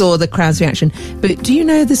 yes. She saw the crowd's reaction. But do you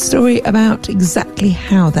know the story about exactly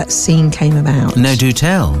how that scene came about? No, do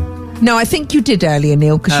tell. No, I think you did earlier,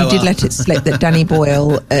 Neil, because you did let it slip that Danny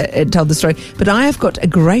Boyle told the story. But I have got a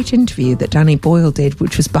great interview that Danny Boyle did,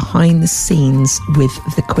 which was behind the scenes with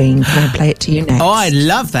the Queen. Can I play it to you next? Oh, I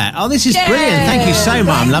love that. Oh, this is brilliant. Thank you so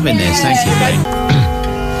much. I'm loving this. Thank you.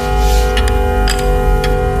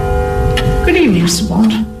 Good evening, Mr.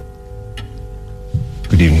 Bond.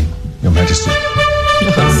 Good evening, Your Majesty.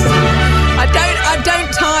 I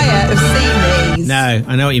don't tire of seeing these. No,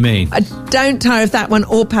 I know what you mean. I don't tire of that one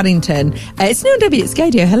or Paddington. It's Neil Debbie, it's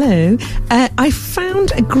Gadio, hello. I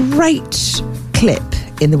found a great clip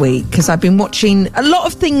in the week because I've been watching a lot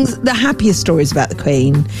of things, the happiest stories about the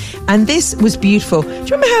Queen, and this was beautiful. Do you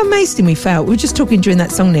remember how amazing we felt? We were just talking during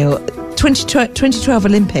that song, Neil, 2012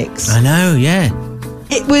 Olympics. I know, yeah.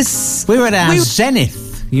 It was... We were at our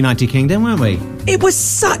zenith, United Kingdom, weren't we? It was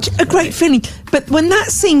such a great feeling. But when that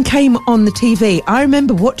scene came on the TV, I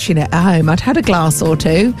remember watching it at home. I'd had a glass or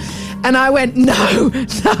two, and I went, no,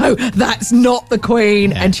 that's not the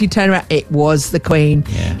Queen. Yeah. And she turned around, it was the Queen.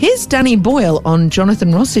 Yeah. Here's Danny Boyle on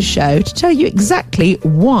Jonathan Ross's show to tell you exactly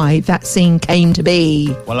why that scene came to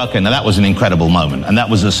be. Well, OK, now that was an incredible moment, and that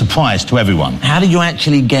was a surprise to everyone. How did you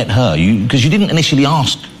actually get her? Because you didn't initially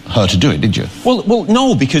ask her to do it, did you? Well,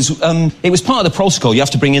 no, because it was part of the protocol. You have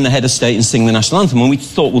to bring in the head of state and sing the national anthem, and we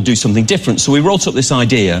thought we'll do something different. So we wrote up this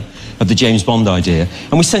idea of the James Bond idea,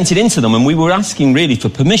 and we sent it into them, and we were asking really for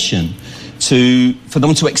permission for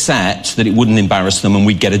them to accept that it wouldn't embarrass them and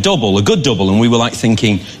we'd get a good double. And we were like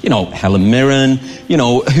thinking, Helen Mirren,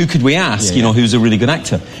 who could we ask, who's a really good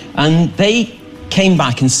actor? And they came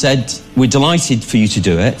back and said, we're delighted for you to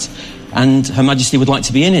do it, and Her Majesty would like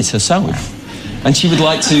to be in it herself. And she would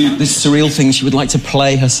like to, this surreal thing, she would like to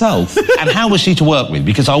play herself. And how was she to work with?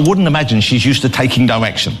 Because I wouldn't imagine she's used to taking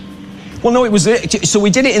direction. Well, no, so we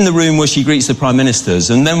did it in the room where she greets the Prime Ministers,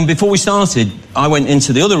 and then before we started, I went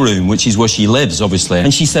into the other room, which is where she lives, obviously,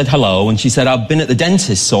 and she said hello, and she said, I've been at the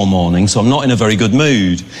dentist all morning, so I'm not in a very good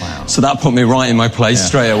mood. Wow. So that put me right in my place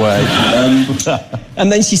straight away.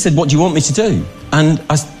 And then she said, what do you want me to do? And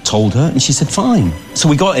I told her, and she said, fine. So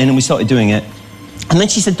we got in and we started doing it. And then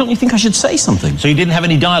she said, don't you think I should say something? So you didn't have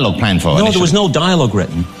any dialogue planned for her? No, initially? there was no dialogue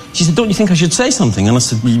written. She said, don't you think I should say something? And I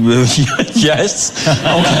said, yes,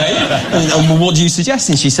 OK. And what do you suggest?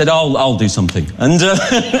 And she said, I'll do something. And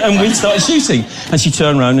we started shooting. And she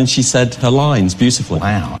turned around and she said her lines beautifully.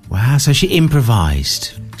 Wow, so she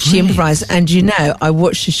improvised. She improvised, and I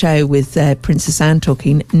watched a show with Princess Anne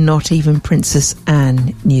talking. Not even Princess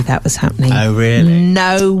Anne knew that was happening. Oh, really?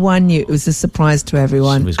 No one knew. It was a surprise to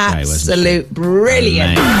everyone. She was great, absolute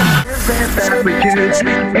brilliant. It's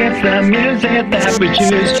the music that we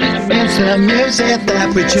choose. It's the music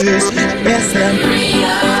that we choose. It's the...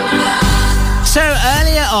 So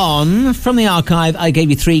earlier on, from the archive, I gave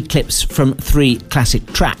you 3 clips from 3 classic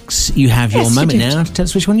tracks. You have your moment now to tell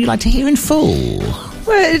us which one you'd like to hear in full.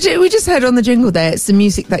 Well, we just heard on the jingle there, it's the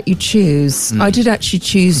music that you choose. I did actually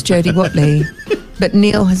choose Jodie Watley, but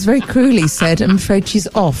Neil has very cruelly said, I'm afraid she's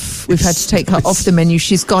off. We've had to take her off the menu.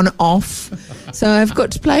 She's gone off. So I've got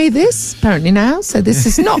to play this, apparently now. So this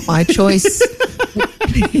is not my choice.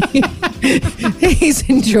 Please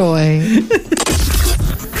enjoy.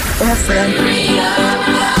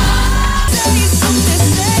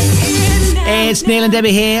 It's Neil and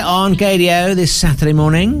Debbie here on Gadio this Saturday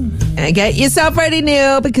morning. Get yourself ready,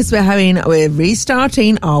 Neil, because we're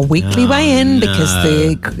restarting our weekly weigh-in because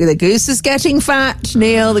the goose is getting fat.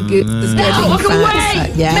 Neil, the goose is getting look fat.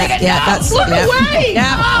 away! Away!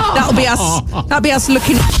 That'll be us. That'll be us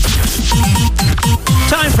looking.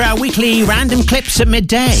 Time for our weekly random clips at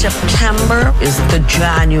midday. September is the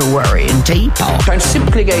January in depot. I'm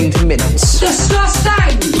simply going to mince.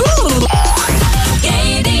 Disgusting!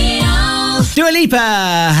 Dua Lipa,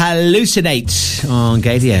 Hallucinate on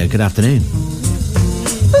Gadio. Good afternoon.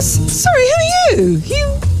 Sorry, who are you?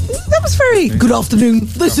 That was very good afternoon.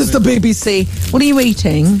 This is the BBC. What are you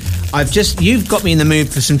eating? You've got me in the mood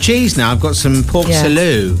for some cheese now. I've got some pork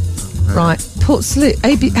salut. Right, Port Salut.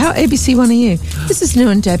 How ABC one are you? This is Neil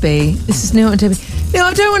and Debbie. No, I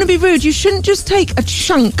don't want to be rude. You shouldn't just take a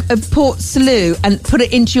chunk of Port Salut and put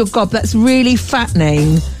it into your gob. That's really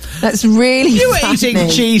fattening. You were eating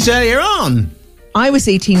cheese earlier on. I was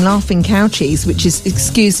eating Laughing Cow cheese, which is,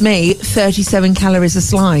 excuse me, 37 calories a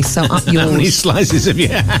slice. So up yours. How many slices have you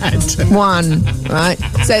had? One, right?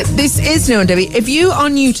 So this is Neil and Debbie. If you are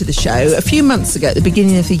new to the show, a few months ago, at the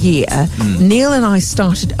beginning of the year, Neil and I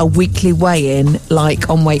started a weekly weigh-in, like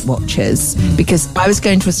on Weight Watchers, because I was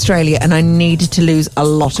going to Australia and I needed to lose a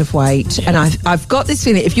lot of weight. And I've got this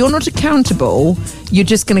feeling, if you're not accountable, you're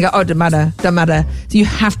just going to go, oh, don't matter. So you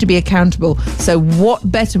have to be accountable. So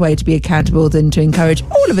what better way to be accountable than to encourage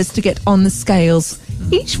all of us to get on the scales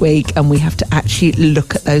each week, and we have to actually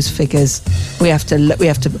look at those figures. We have to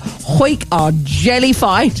hoik our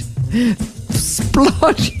jellified,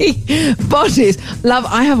 splodgy bodies. Love,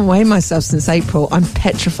 I haven't weighed myself since April. I'm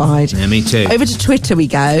petrified. Yeah, me too. Over to Twitter we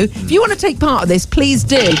go. If you want to take part of this, please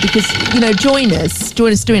do, because, join us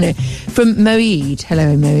doing it. From Moeed.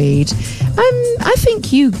 Hello, Moeed. I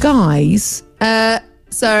think you guys, I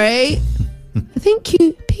think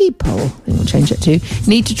you people, I think we'll change that to,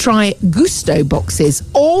 need to try Gusto boxes.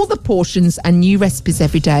 All the portions and new recipes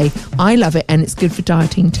every day. I love it, and it's good for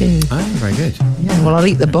dieting too. Oh, very good. Yeah, well, I'll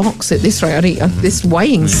eat the box at this rate. I'll eat this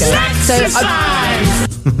weighing scale. So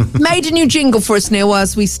I've made a new jingle for us, Neil,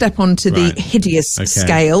 whilst we step onto the hideous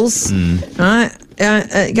scales. All right,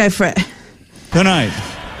 go for it. Tonight,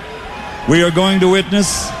 we are going to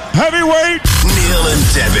witness heavyweight Neil and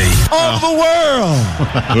Debbie of the world.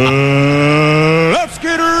 Let's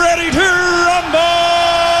get ready to rumble!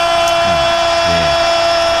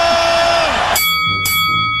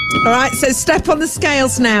 All right, so step on the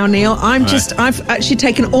scales now, Neil. I've actually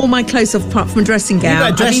taken all my clothes off apart from a dressing gown. You've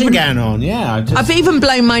got a dressing gown on, yeah. I've even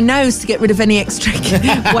blown my nose to get rid of any extra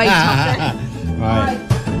weight. Right.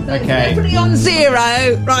 Okay. Put it on 0.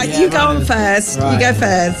 Right, you go on first. Right. You go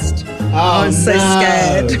first. Oh, I'm so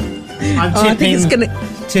scared. I'm tipping. I think it's gonna.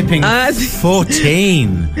 Tipping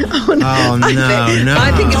 14. Oh no! No.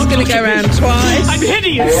 I think it's going to go around twice. I'm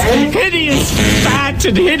hideous, fat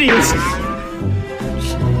and hideous.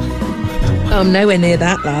 I'm nowhere near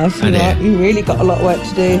that, love. You really got a lot of work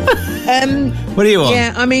to do. What do you want?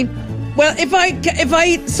 Yeah, I mean, well, if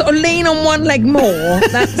I sort of lean on one leg more,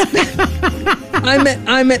 that's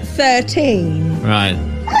I'm at 13. Right.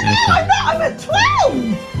 I'm at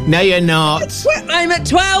 12. No, you're not. I'm at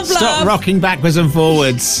 12, love. Stop rocking backwards and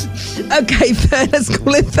forwards. Okay, let's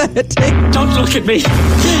call it 13. Don't look at me.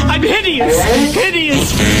 I'm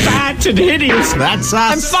hideous, fat and hideous. That's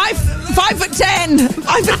us. I'm 5'10".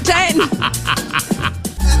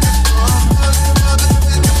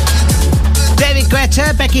 5'10". David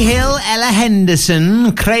Guetta, Becky Hill, Ella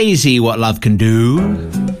Henderson. Crazy what love can do.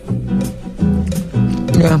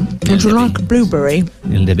 Yeah. Would you like a blueberry?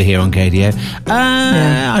 Little Debbie here on KDO.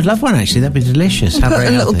 I'd love one, actually. That'd be delicious. How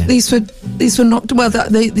very healthy. These were knocked. Well,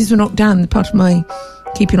 these were knocked down. Part of my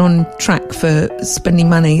keeping on track for spending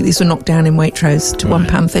money. These were knocked down in Waitrose to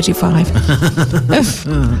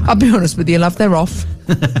 £1.35. I'll be honest with you, love. They're off.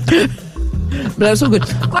 But that's all good.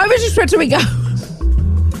 Which Twitter we go?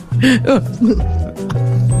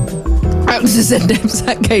 Out to send DMs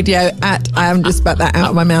at KDO at I haven't just spat that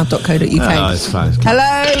out of my mouth.co.uk. Oh, it's fine.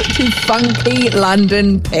 Hello to Funky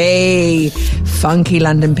London P. Funky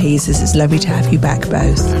London P says it's lovely to have you back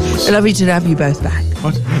both. Lovely to have you both back.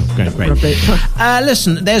 What? Great.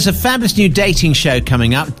 Listen, there's a fabulous new dating show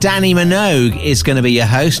coming up. Danny Minogue is going to be your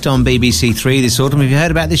host on BBC Three this autumn. Have you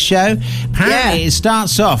heard about this show? Apparently, It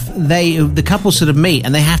starts off, the couple sort of meet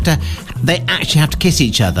and they actually have to kiss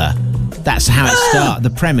each other. That's how it starts.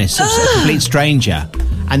 The premise of a complete stranger.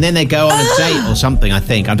 And then they go on a date or something, I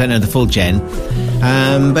think. I don't know the full gen.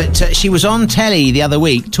 But she was on telly the other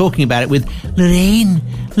week talking about it with Lorraine.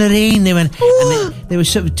 They went, and they were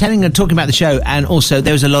sort of talking about the show, and also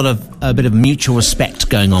there was a bit of mutual respect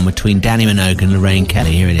going on between Danny Minogue and Lorraine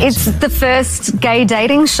Kelly. Here it is. It's the first gay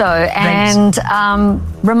dating show, and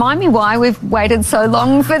remind me why we've waited so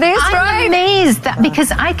long for this, right? I'm amazed that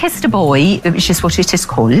because I kissed a boy, which is what it is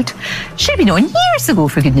called, should have been on years ago,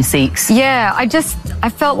 for goodness sakes. Yeah, I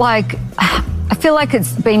feel like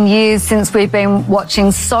it's been years since we've been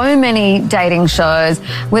watching so many dating shows,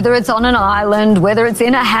 whether it's on an island, whether it's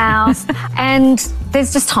in a house, and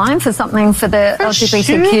there's just time for something for the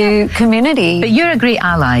LGBTQ community. But you're a great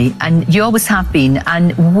ally, and you always have been,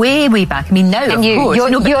 and way back. I mean, now, And of course.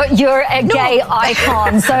 you're a gay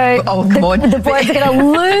icon, so the boys are going to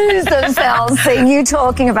lose themselves seeing you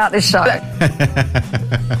talking about this show.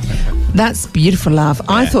 That's beautiful, love.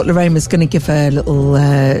 I thought Lorraine was going to give a little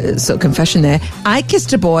sort of confession there. I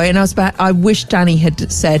kissed a boy, and I wish Danny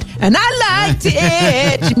had said, and I liked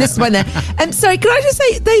it. She missed one there. Sorry, can I just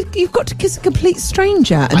say, you've got to kiss a complete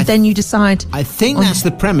stranger, and then you decide. I think that's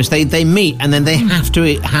the premise. They meet, and then they have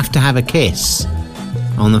to have a kiss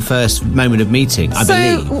on the first moment of meeting, I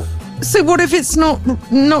believe. So what if it's not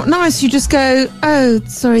nice? You just go, oh,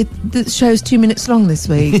 sorry, the show's 2 minutes long this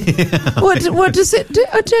week. What does it do?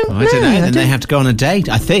 I don't know. Then they have to go on a date,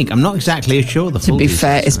 I think. I'm not exactly sure. To be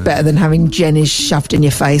fair, it's better than having Jenny's shoved in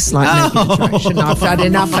your face like naked attraction. I've had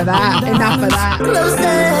enough of that. Enough of that.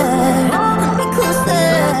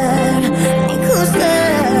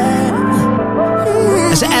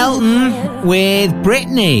 It's Elton with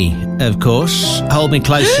Britney, of course. Hold Me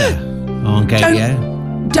Closer on Gadio.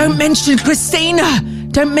 Don't mention Christina.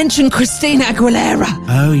 Don't mention Christina Aguilera.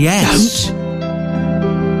 Oh, yes. Don't.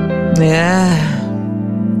 Yeah.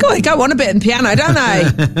 Go on a bit in piano, don't they?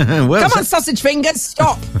 Come on, sausage fingers,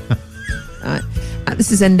 stop. Right. This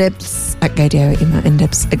is NDebs at Gadio. Email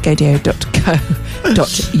ndebs at gadio.co.uk.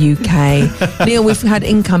 Neil, we've had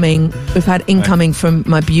incoming from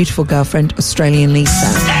my beautiful girlfriend, Australian Lisa.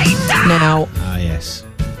 Now, yes.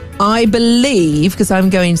 I believe, because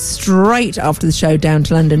I'm going straight after the show down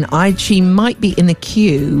to London, she might be in the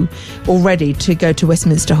queue already to go to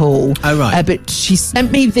Westminster Hall. Oh, right. But she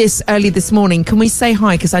sent me this early this morning. Can we say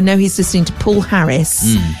hi? Because I know he's listening to Paul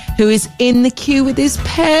Harris, who is in the queue with his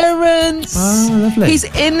parents. Oh, lovely. He's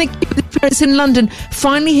in the queue with his parents in London,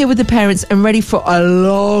 finally here with the parents and ready for a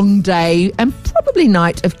long day and probably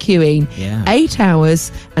night of queuing. Yeah. 8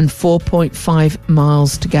 hours and 4.5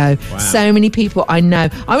 miles to go. Wow. So many people I know.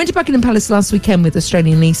 I went to Buckingham Palace last weekend with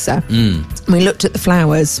Australian Lisa. We looked at the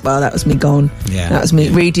flowers. Well, that was me gone. Yeah. That was me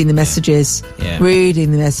reading the messages. Yeah.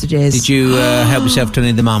 Reading the messages. Did you help yourself to any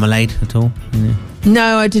of the marmalade at all? Yeah.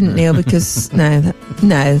 No, I didn't, Neil, because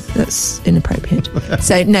that's inappropriate.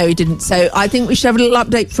 So no, he didn't. So I think we should have a little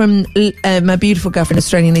update from my beautiful girlfriend,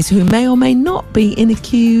 Australian Lisa, who may or may not be in a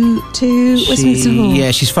queue to Westminster Hall.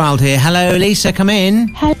 Yeah, she's filed here. Hello, Lisa, come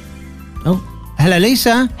in. Oh, hello,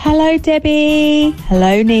 Lisa. Hello, Debbie.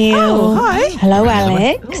 Hello, Neil. Oh, hi. Hello,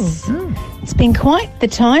 Alex. It's been quite the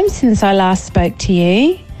time since I last spoke to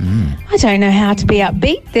you. I don't know how to be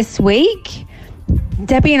upbeat this week.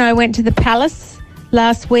 Debbie and I went to the palace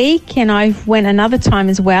last week, and I went another time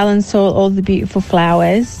as well and saw all the beautiful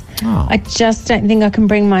flowers. I just don't think I can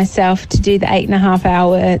bring myself to do the 8.5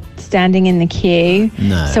 hour standing in the queue.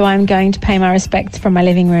 No. So I'm going to pay my respects from my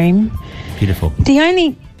living room. Beautiful. The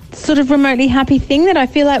only sort of remotely happy thing that I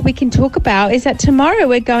feel like we can talk about is that tomorrow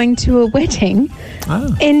we're going to a wedding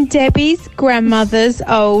in Debbie's grandmother's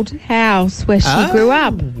old house where she grew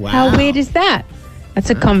up. Wow. How weird is that? That's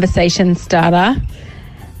a conversation starter.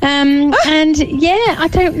 And yeah, I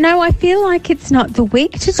don't know. I feel like it's not the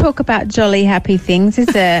week to talk about jolly, happy things, is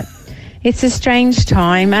it? It's a strange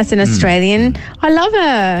time. As an Australian, I love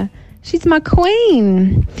her. She's my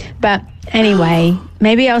queen. But anyway,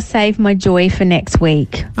 maybe I'll save my joy for next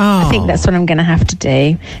week. I think that's what I'm going to have to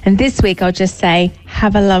do. And this week I'll just say,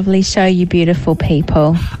 have a lovely show, you beautiful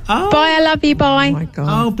people. Bye, I love you, bye. Oh, my God.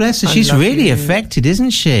 Oh, bless her. She's really affected, isn't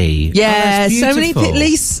she? Yeah, so many people. At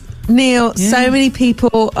least, Neil, so many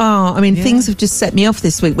people are. I mean, things have just set me off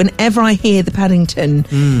this week. Whenever I hear the Paddington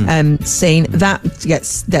scene, that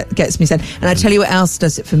gets me sad. And I tell you what else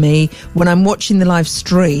does it for me: when I'm watching the live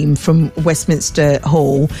stream from Westminster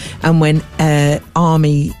Hall, and when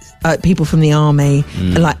people from the army,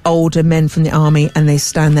 like older men from the army, and they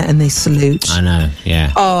stand there and they salute. I know,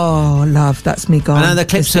 yeah. Oh, love, that's me gone. I know the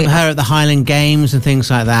clips of her at the Highland Games and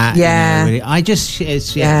things like that. Yeah. You know,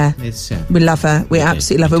 really, we love her. We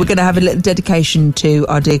absolutely love her. We're going to have a little dedication to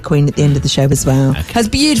our dear Queen at the end of the show as well. Okay. That's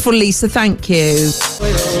beautiful, Lisa. Thank you.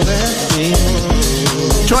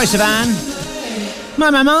 Troye Sivan.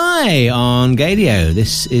 My on Gadio.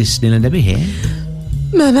 This is Neil and Debbie here.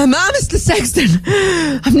 My, Mr. Sexton.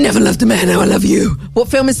 I've never loved a man how I love you. What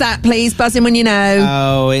film is that, please? Buzz in when you know.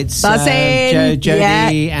 Oh, it's Jodie and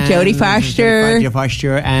Jodie Foster. Jodie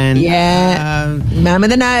Foster and Man with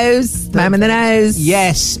the Nose. Man with the Nose.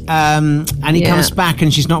 Yes, and he comes back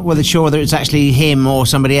and she's not sure whether it's actually him or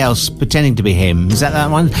somebody else pretending to be him. Is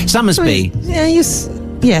that one? Summersby. Yeah,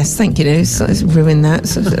 Yes, thank you, Neil. So it's ruined that.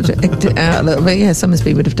 So, out a little bit. Yeah,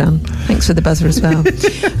 Summersby would have done. Thanks for the buzzer as well.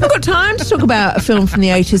 I've got time to talk about a film from the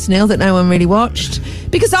 80s, Neil, that no one really watched,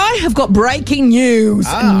 because I have got breaking news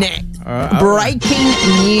next. Breaking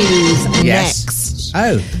news next.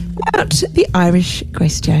 About the Irish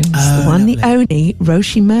Grace Jones, the one, the only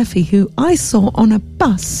Roisin Murphy, who I saw on a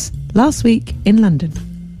bus last week in London.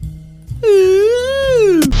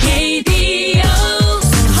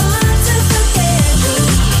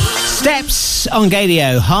 Steps on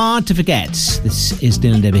Gadio, hard to forget. This is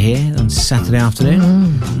Neil and Debbie here on Saturday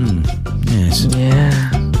afternoon. Yes. Yeah.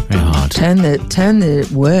 Very hard. Turn the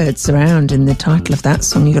words around in the title of that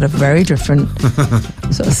song. You've got a very different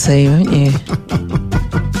sort of theme, haven't you?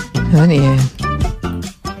 Haven't you?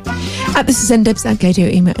 This is ndebs at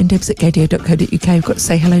Gadio. Email ndebs@gadio.co.uk. We've got to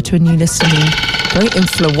say hello to a new listener, very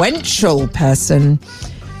influential person.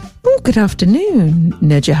 Oh, good afternoon,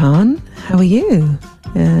 Nurjahan. How are you?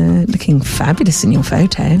 Looking fabulous in your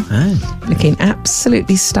photo. Looking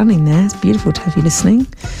absolutely stunning there. It's beautiful to have you listening.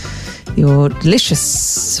 Your delicious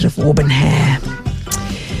sort of auburn hair.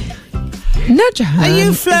 Nurjahan. Are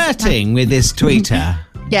you flirting with this tweeter?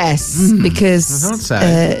 Yes, because I thought so.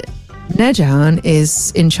 Nurjahan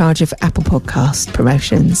is in charge of Apple Podcast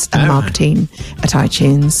promotions and marketing at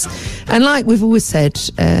iTunes. And like we've always said,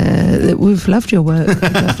 that we've loved your work. We've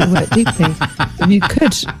loved your work deeply. If you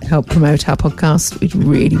could help promote our podcast, we'd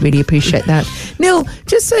really, really appreciate that. Neil,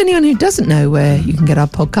 just so anyone who doesn't know where you can get our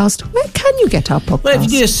podcast, where can you get our podcast? Well, if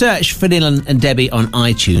you do a search for Neil and Debbie on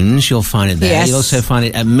iTunes, you'll find it there. Yes. You'll also find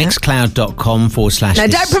it at mixcloud.com/. No,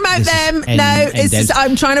 don't promote them.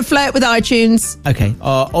 I'm trying to flirt with iTunes. Okay.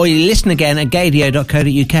 Or you listen again at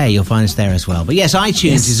gadio.co.uk. You'll find us there as well. But yes,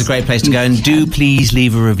 iTunes is a great place to go, and do please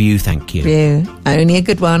leave a review. Thank you. Only a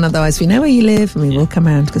good one, otherwise we know where you live and we will come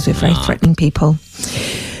around because we're very threatening people.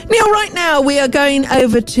 Neil, right now we are going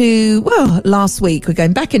over to, last week. We're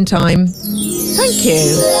going back in time. Thank you.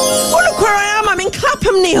 Oh, look where I am. I'm in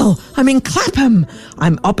Clapham, Neil. I'm in Clapham.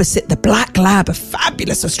 I'm opposite the Black Lab, a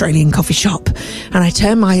fabulous Australian coffee shop. And I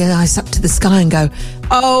turn my eyes up to the sky and go,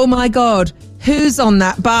 oh my God, who's on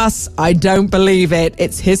that bus? I don't believe it.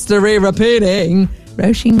 It's history repeating.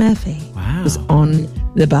 Roisin Murphy was on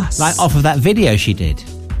the bus. Like off of that video she did.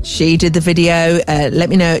 She did the video. Let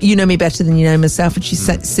me know. You know me better than you know myself. And she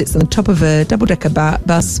sits on the top of a double-decker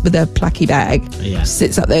bus with a placky bag. Yeah. She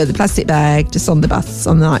sits up there with a plastic bag, just on the bus,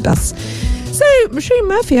 on the night bus. So, Roisin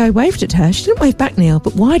Murphy, I waved at her. She didn't wave back, Neil.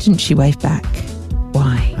 But why didn't she wave back?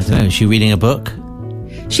 Why? I don't know. Is she reading a book?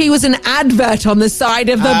 She was an advert on the side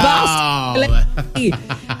of the bus.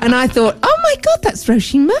 And I thought, oh my God, that's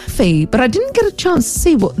Roisin Murphy. But I didn't get a chance to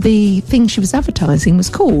see what the thing she was advertising was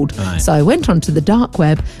called. Right. So I went onto the dark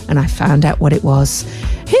web and I found out what it was.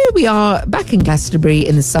 Here we are back in Glastonbury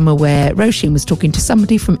in the summer where Roisin was talking to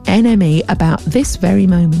somebody from NME about this very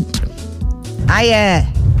moment.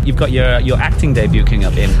 You've got your acting debut coming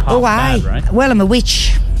up in Half Bad, right? Well, I'm a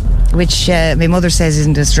witch, which my mother says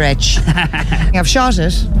isn't a stretch. I've shot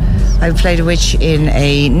it. I've played a witch in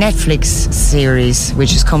a Netflix series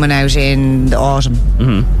which is coming out in the autumn.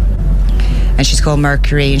 Mm-hmm. And she's called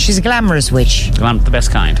Mercury, and she's a glamorous witch. The best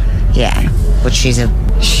kind. Yeah, but she's a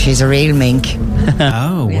real mink.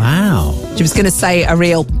 Oh, wow. She was going to say a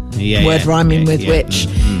real word rhyming with witch.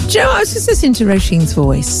 Mm-hmm. Do you know, I was just listening to Roisin's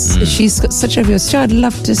voice. She's got such a real style. I'd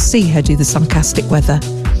love to see her do the sarcastic weather.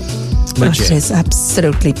 But it is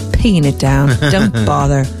absolutely peeing it down. Don't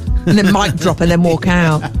bother. And then mic drop and then walk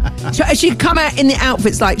out. She'd come out in the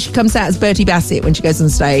outfits like she comes out as Bertie Bassett when she goes on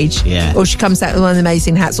stage. Yeah. Or she comes out with one of the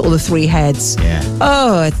amazing hats, all the three heads. Yeah.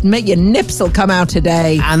 Oh, make your nips will come out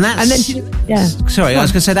today. And that's... Sorry, I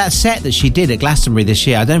was going to say that set that she did at Glastonbury this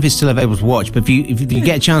year, I don't know if it's still available to watch, but if you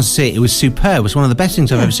get a chance to see it, it was superb. It was one of the best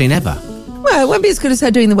things I've ever seen ever. Well, it won't be as good as her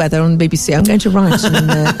doing the weather on the BBC. I'm going to write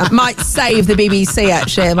and I might save the BBC,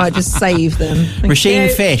 actually. I might just save them. Roisin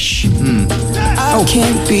Fish. I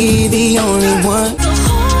can't be the only one.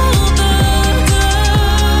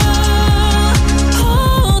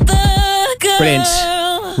 Brilliant.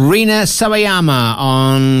 Rina Sawayama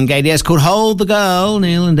on Gadio. It's called Hold the Girl.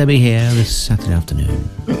 Neil and Debbie here this Saturday afternoon.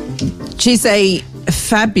 She's a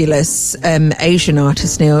fabulous Asian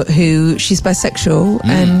artist, Neil, who she's bisexual,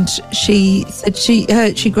 and she said she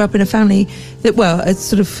grew up in a family that, a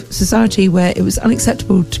sort of society where it was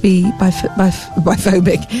unacceptable to be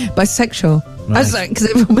bisexual. Right. I was like, because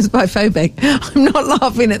everyone was biphobic. I'm not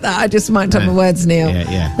laughing at that. I just might up my words, Neil.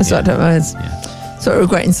 That's what I my words. Yeah. Sort of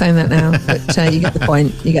regretting saying that now, but you get the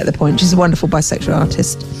point. You get the point. She's a wonderful bisexual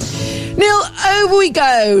artist. Neil, over we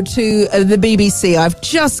go to the BBC. I've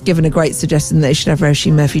just given a great suggestion that they should have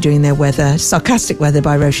Roisin Murphy doing their weather, sarcastic weather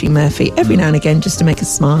by Roisin Murphy, every now and again, just to make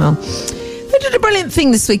us smile. They did a brilliant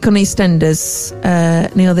thing this week on EastEnders.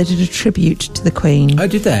 Neil, they did a tribute to the Queen. Oh,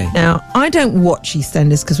 did they? Now, I don't watch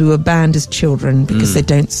EastEnders because we were banned as children because they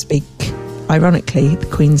don't speak, ironically, the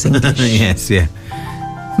Queen's English. Yes, yeah.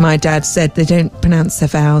 My dad said they don't pronounce their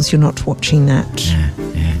vowels. You're not watching that.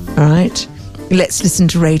 Yeah. All right? Let's listen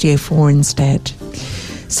to Radio 4 instead.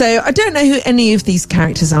 So I don't know who any of these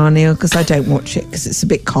characters are, Neil, because I don't watch it because it's a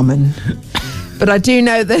bit common. But I do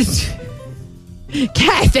know that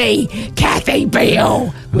Kathy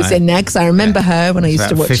Beale was in there because I remember her when I used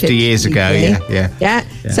to watch 50 it. 50 years ago, yeah.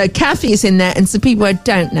 So Kathy is in there and some people I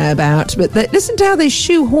don't know about. But listen to how they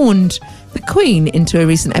shoehorned the Queen into a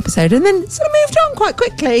recent episode and then sort of moved on quite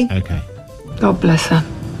quickly. Okay. God bless her.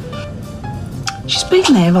 She's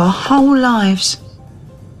been there our whole lives.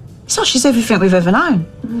 It's like she's everything we've ever known.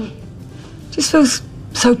 Just feels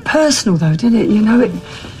so personal, though, doesn't it? You know, it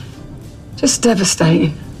just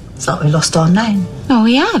devastating. It's like we lost our name. Oh,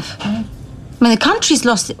 we have. I mean, the country's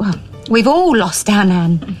lost it. Well, we've all lost our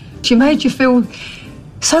Nan. She made you feel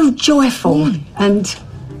so joyful and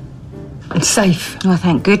safe. Well,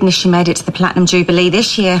 thank goodness she made it to the Platinum Jubilee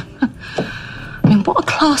this year. I mean, what a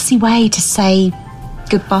classy way to say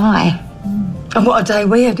goodbye. And what a day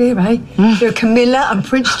we had here, eh? There were Camilla and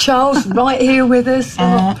Prince Charles right here with us.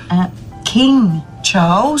 King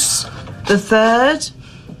Charles III.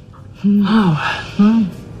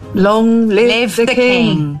 Long live the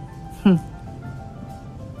king.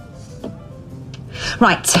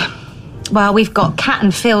 Right. Well, we've got Kat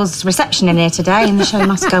and Phil's reception in here today and the show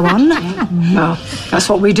must go on. Well, that's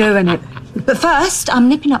what we do, innit? But first, I'm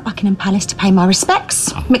nipping up Buckingham Palace to pay my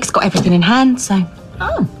respects. Mick's got everything in hand, so...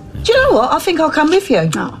 Oh, do you know what? I think I'll come with you.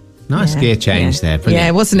 Oh. Nice gear change there. Brilliant.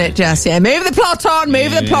 Yeah, wasn't it just? Yeah, move the plot on,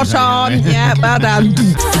 move the plot on. Yeah, well done.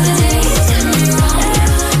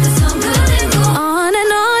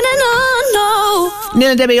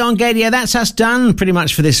 Neil and Debbie on Gadia, that's us done pretty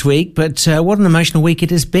much for this week, but what an emotional week it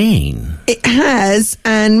has been. It has,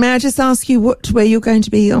 and may I just ask you where you're going to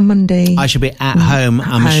be on Monday? I should be at home,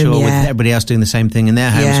 I'm sure, with everybody else doing the same thing in their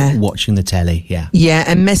homes, watching the telly, Yeah,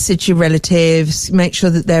 and message your relatives, make sure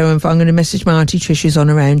that they're on. I'm going to message my Auntie Trish who's on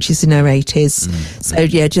her own, she's in her 80s. So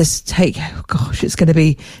yeah, just take, it's going to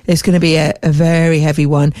be a very heavy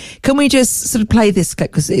one. Can we just sort of play this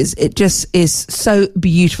clip, because it just is so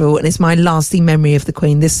beautiful, and it's my lasting memory of the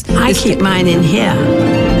Queen. I keep mine in here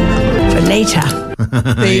for later.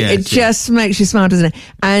 It just makes you smile, doesn't it?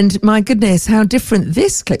 And my goodness, how different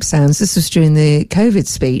this clip sounds. This was during the COVID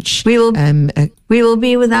speech. We will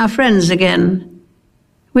be with our friends again.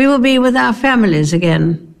 We will be with our families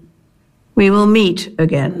again. We will meet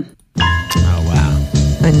again. Oh, wow.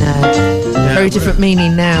 I know. Very different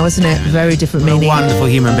meaning now, isn't it? Very different meaning. What a wonderful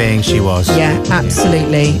human being she was. Yeah,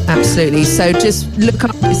 absolutely. So just look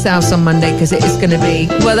up yourselves on Monday, because it is going to be,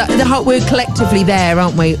 well, we're collectively there,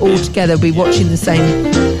 aren't we? All together, we'll be watching the same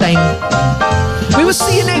thing. We will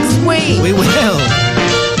see you next week. We will.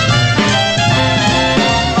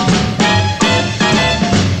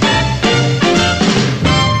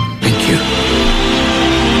 Thank you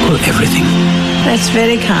for everything. That's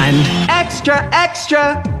very kind. Extra,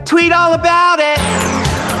 extra, tweet all about it.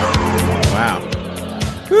 Wow.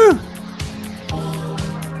 Whew.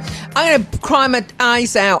 I'm going to cry my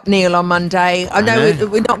eyes out, Neil, on Monday. I know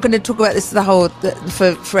we're not going to talk about this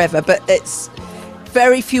for forever, but it's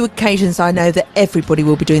very few occasions I know that everybody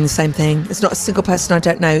will be doing the same thing. There's not a single person I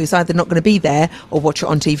don't know who's either not going to be there or watch it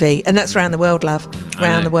on TV. And that's around the world, love.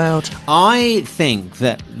 Around the world. I think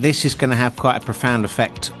that this is going to have quite a profound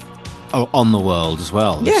effect on the world as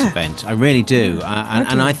well, this event. I really do.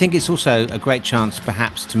 And I think it's also a great chance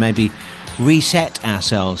perhaps to maybe reset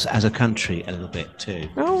ourselves as a country a little bit too.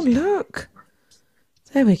 Oh, look.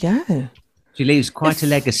 There we go. She leaves quite a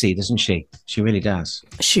legacy, doesn't she? She really does.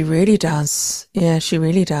 She really does. Yeah, she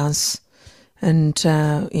really does. And,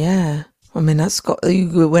 yeah. I mean,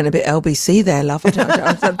 you went a bit LBC there, love. Should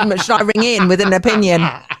I ring in with an opinion?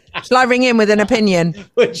 Shall I ring in with an opinion?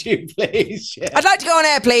 Would you please? Yeah. I'd like to go on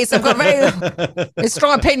air, please. I've got a very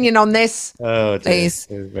strong opinion on this. Oh, dear. Please.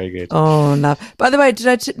 It was very good. Oh, no. By the way,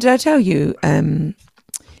 did I tell you,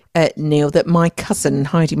 Neil, that my cousin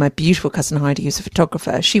Heidi, my beautiful cousin Heidi, who's a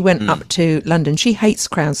photographer, she went up to London. She hates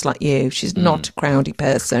crowds like you. She's not a crowdy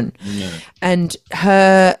person. No. And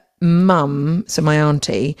her mum, so my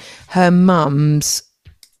auntie, her mum's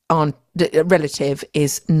relative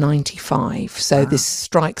is 95. So this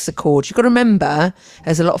strikes a chord. You've got to remember,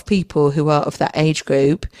 there's a lot of people who are of that age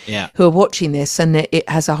group who are watching this, and it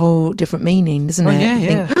has a whole different meaning, doesn't it?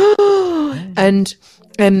 Yeah. And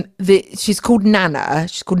she's called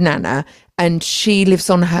Nana. And she lives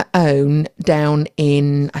on her own down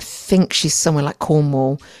in, I think she's somewhere like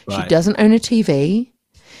Cornwall. Right. She doesn't own a TV.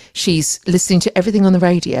 She's listening to everything on the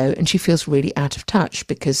radio, and she feels really out of touch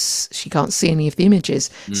because she can't see any of the images.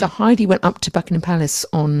 So Heidi went up to Buckingham Palace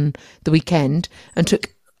on the weekend and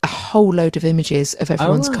took a whole load of images of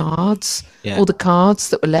everyone's cards, all the cards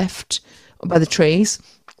that were left by the trees.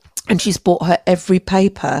 And she's bought her every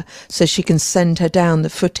paper so she can send her down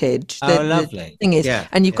the footage. Lovely. The thing is,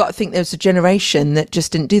 and you've got to think there was a generation that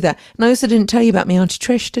just didn't do that. And I also didn't tell you about my Auntie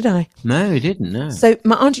Trish, did I? No, you didn't, no. So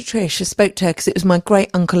my Auntie Trish, I spoke to her because it was my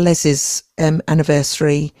great Uncle Les's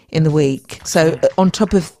anniversary in the week. So on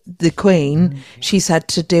top of the Queen, she's had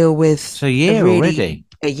to deal with... So already?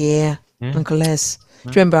 A year, Uncle Les. Do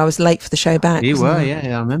you remember I was late for the show back? You were,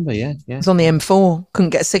 I remember, yeah. I was on the M4,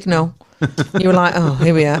 couldn't get a signal. You were like, oh,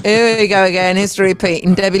 here we are. Here we go again. History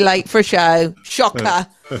repeating. Debbie late for a show. Shocker.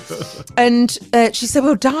 And she said,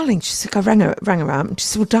 well, darling, she said, I rang her up. And she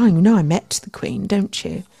said, well, darling, you know I met the Queen, don't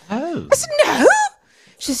you? Oh. I said, no.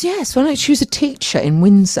 She says, yes. Well, she was a teacher in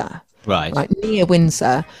Windsor. Right. Like near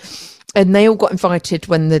Windsor. And they all got invited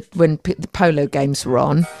when the polo games were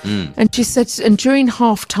on. And she said, and during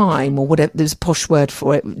half time or whatever, there's a posh word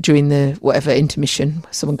for it, during the whatever intermission,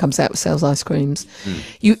 someone comes out and sells ice creams.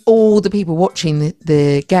 All the people watching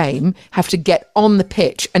the game have to get on the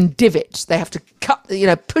pitch and divot. They have to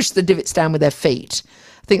push the divots down with their feet.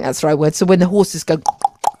 I think that's the right word. So when the horses go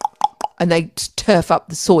and they turf up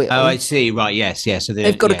the soil. Oh, I see. Right, yes. So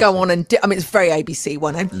they've got to go on and it's very ABC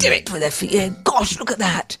one. And do it with their feet. Yeah, gosh, look at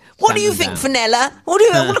that. What do you think, Fenella?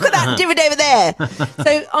 Look at that divot over there.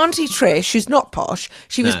 So Auntie Trish, who's not posh,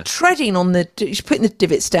 she was treading on she's putting the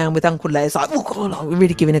divots down with Uncle Les, like, oh God, we're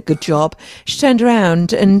really giving a good job. She turned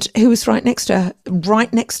around, and who was right next to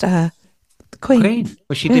her? The Queen.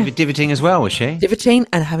 Was she divoting as well, was she? Divoting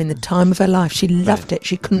and having the time of her life. She loved it.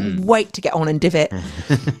 She couldn't wait to get on and divot.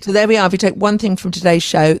 So there we are. If you take one thing from today's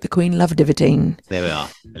show, the Queen loved divoting. There we are.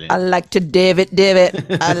 Brilliant. I like to divot.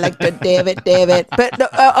 I like to divot. But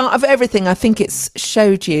of everything, I think it's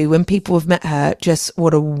showed you, when people have met her, just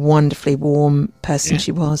what a wonderfully warm person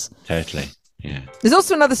she was. Totally, yeah. There's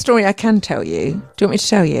also another story I can tell you. Do you want me to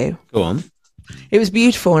tell you? Go on. It was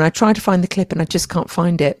beautiful, and I tried to find the clip and I just can't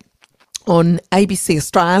find it. On ABC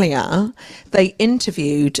Australia, they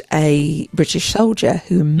interviewed a British soldier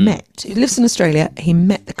who lives in Australia. He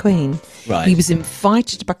met the Queen. Right. He was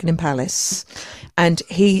invited to Buckingham Palace, and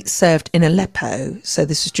he served in Aleppo. So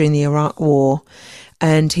this was during the Iraq War.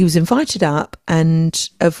 And he was invited up, and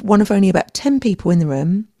of one of only about 10 people in the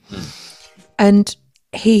room. And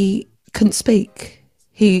he couldn't speak.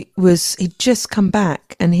 He'd just come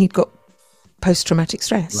back, and he'd got post-traumatic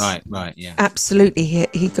stress. Right, yeah. Absolutely.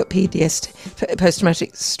 He got PTSD,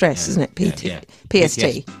 post-traumatic stress, isn't it?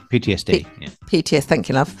 PTSD. PTSD, yeah. PTSD, thank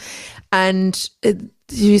you, love. And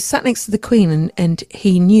he was sat next to the Queen, and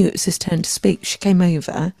he knew it was his turn to speak. She came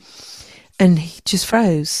over, and he just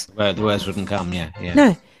froze. Well, the words wouldn't come, yeah.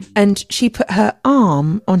 No. And she put her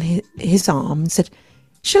arm on his arm and said,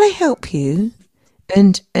 shall I help you?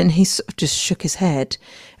 And he sort of just shook his head.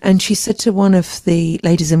 And she said to one of the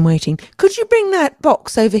ladies in waiting, could you bring that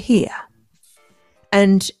box over here?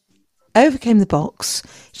 And over came the box.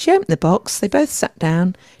 She opened the box. They both sat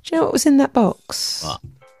down. Do you know what was in that box? What?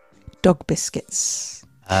 Dog biscuits.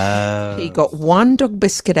 Oh. He got one dog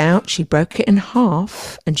biscuit out. She broke it in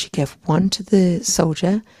half, and she gave one to the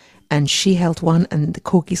soldier, and she held one, and the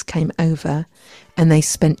corgis came over, and they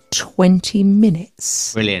spent 20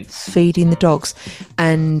 minutes feeding the dogs.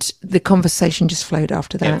 And the conversation just flowed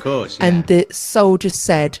after that. Yeah, of course. Yeah. And the soldier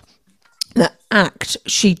said, the act,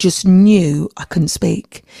 she just knew I couldn't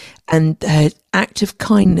speak. And her act of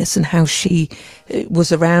kindness and how she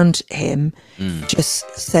was around him just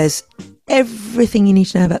says everything you need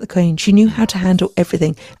to know about the Queen. She knew how to handle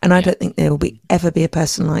everything. And I don't think there will ever be a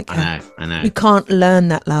person like her. I know. You can't learn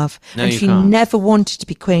that love. No, and you she can't. never wanted to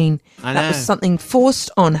be Queen. That was something forced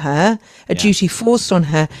on her, a duty forced on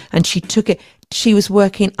her. And she took it. She was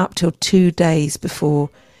working up till 2 days before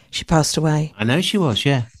she passed away. I know she was,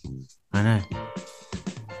 yeah. I know.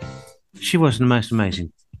 She was the most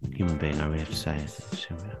amazing human being, I really have to say.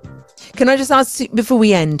 Can I just ask you, before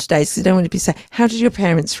we end today, because I don't want to be saying, how did your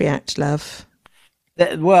parents react, love?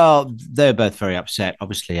 Well, they're both very upset,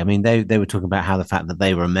 obviously. I mean, they were talking about how the fact that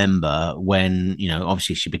they remember when,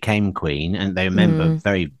 obviously she became queen, and they remember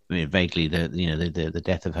very vaguely the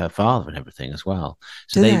death of her father and everything as well.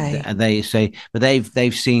 So they say, but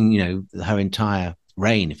they've seen, her entire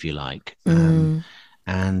reign, if you like.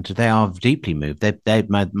 And they are deeply moved.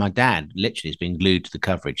 My dad literally has been glued to the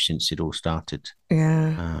coverage since it all started.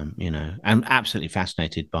 Yeah. And absolutely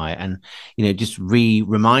fascinated by it. And, just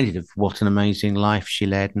reminded of what an amazing life she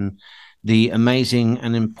led and the amazing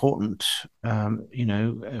and important,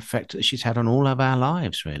 effect that she's had on all of our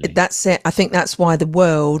lives, really. That's it. I think that's why the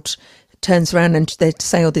world turns around and they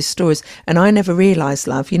say all these stories. And I never realised,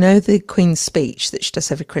 love, the Queen's speech that she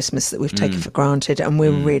does every Christmas that we've taken for granted, and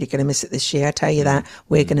we're really going to miss it this year. I tell you that,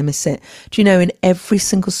 we're going to miss it. Do you know, in every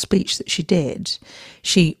single speech that she did,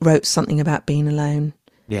 she wrote something about being alone.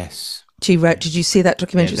 Yes. She wrote, did you see that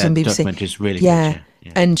documentary? Yeah, on BBC? Documentary's really good, yeah.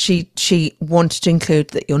 And she wanted to include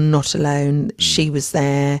that you're not alone. She was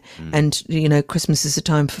there, and Christmas is a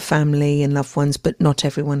time for family and loved ones, but not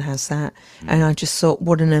everyone has that. And I just thought,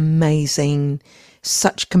 what an amazing,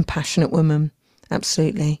 such compassionate woman.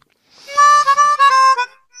 Absolutely.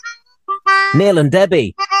 Neil and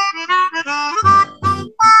Debbie.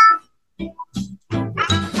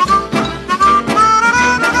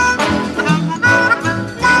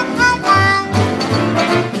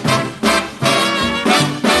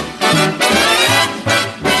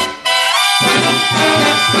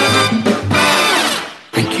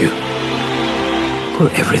 For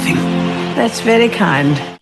everything. That's very kind.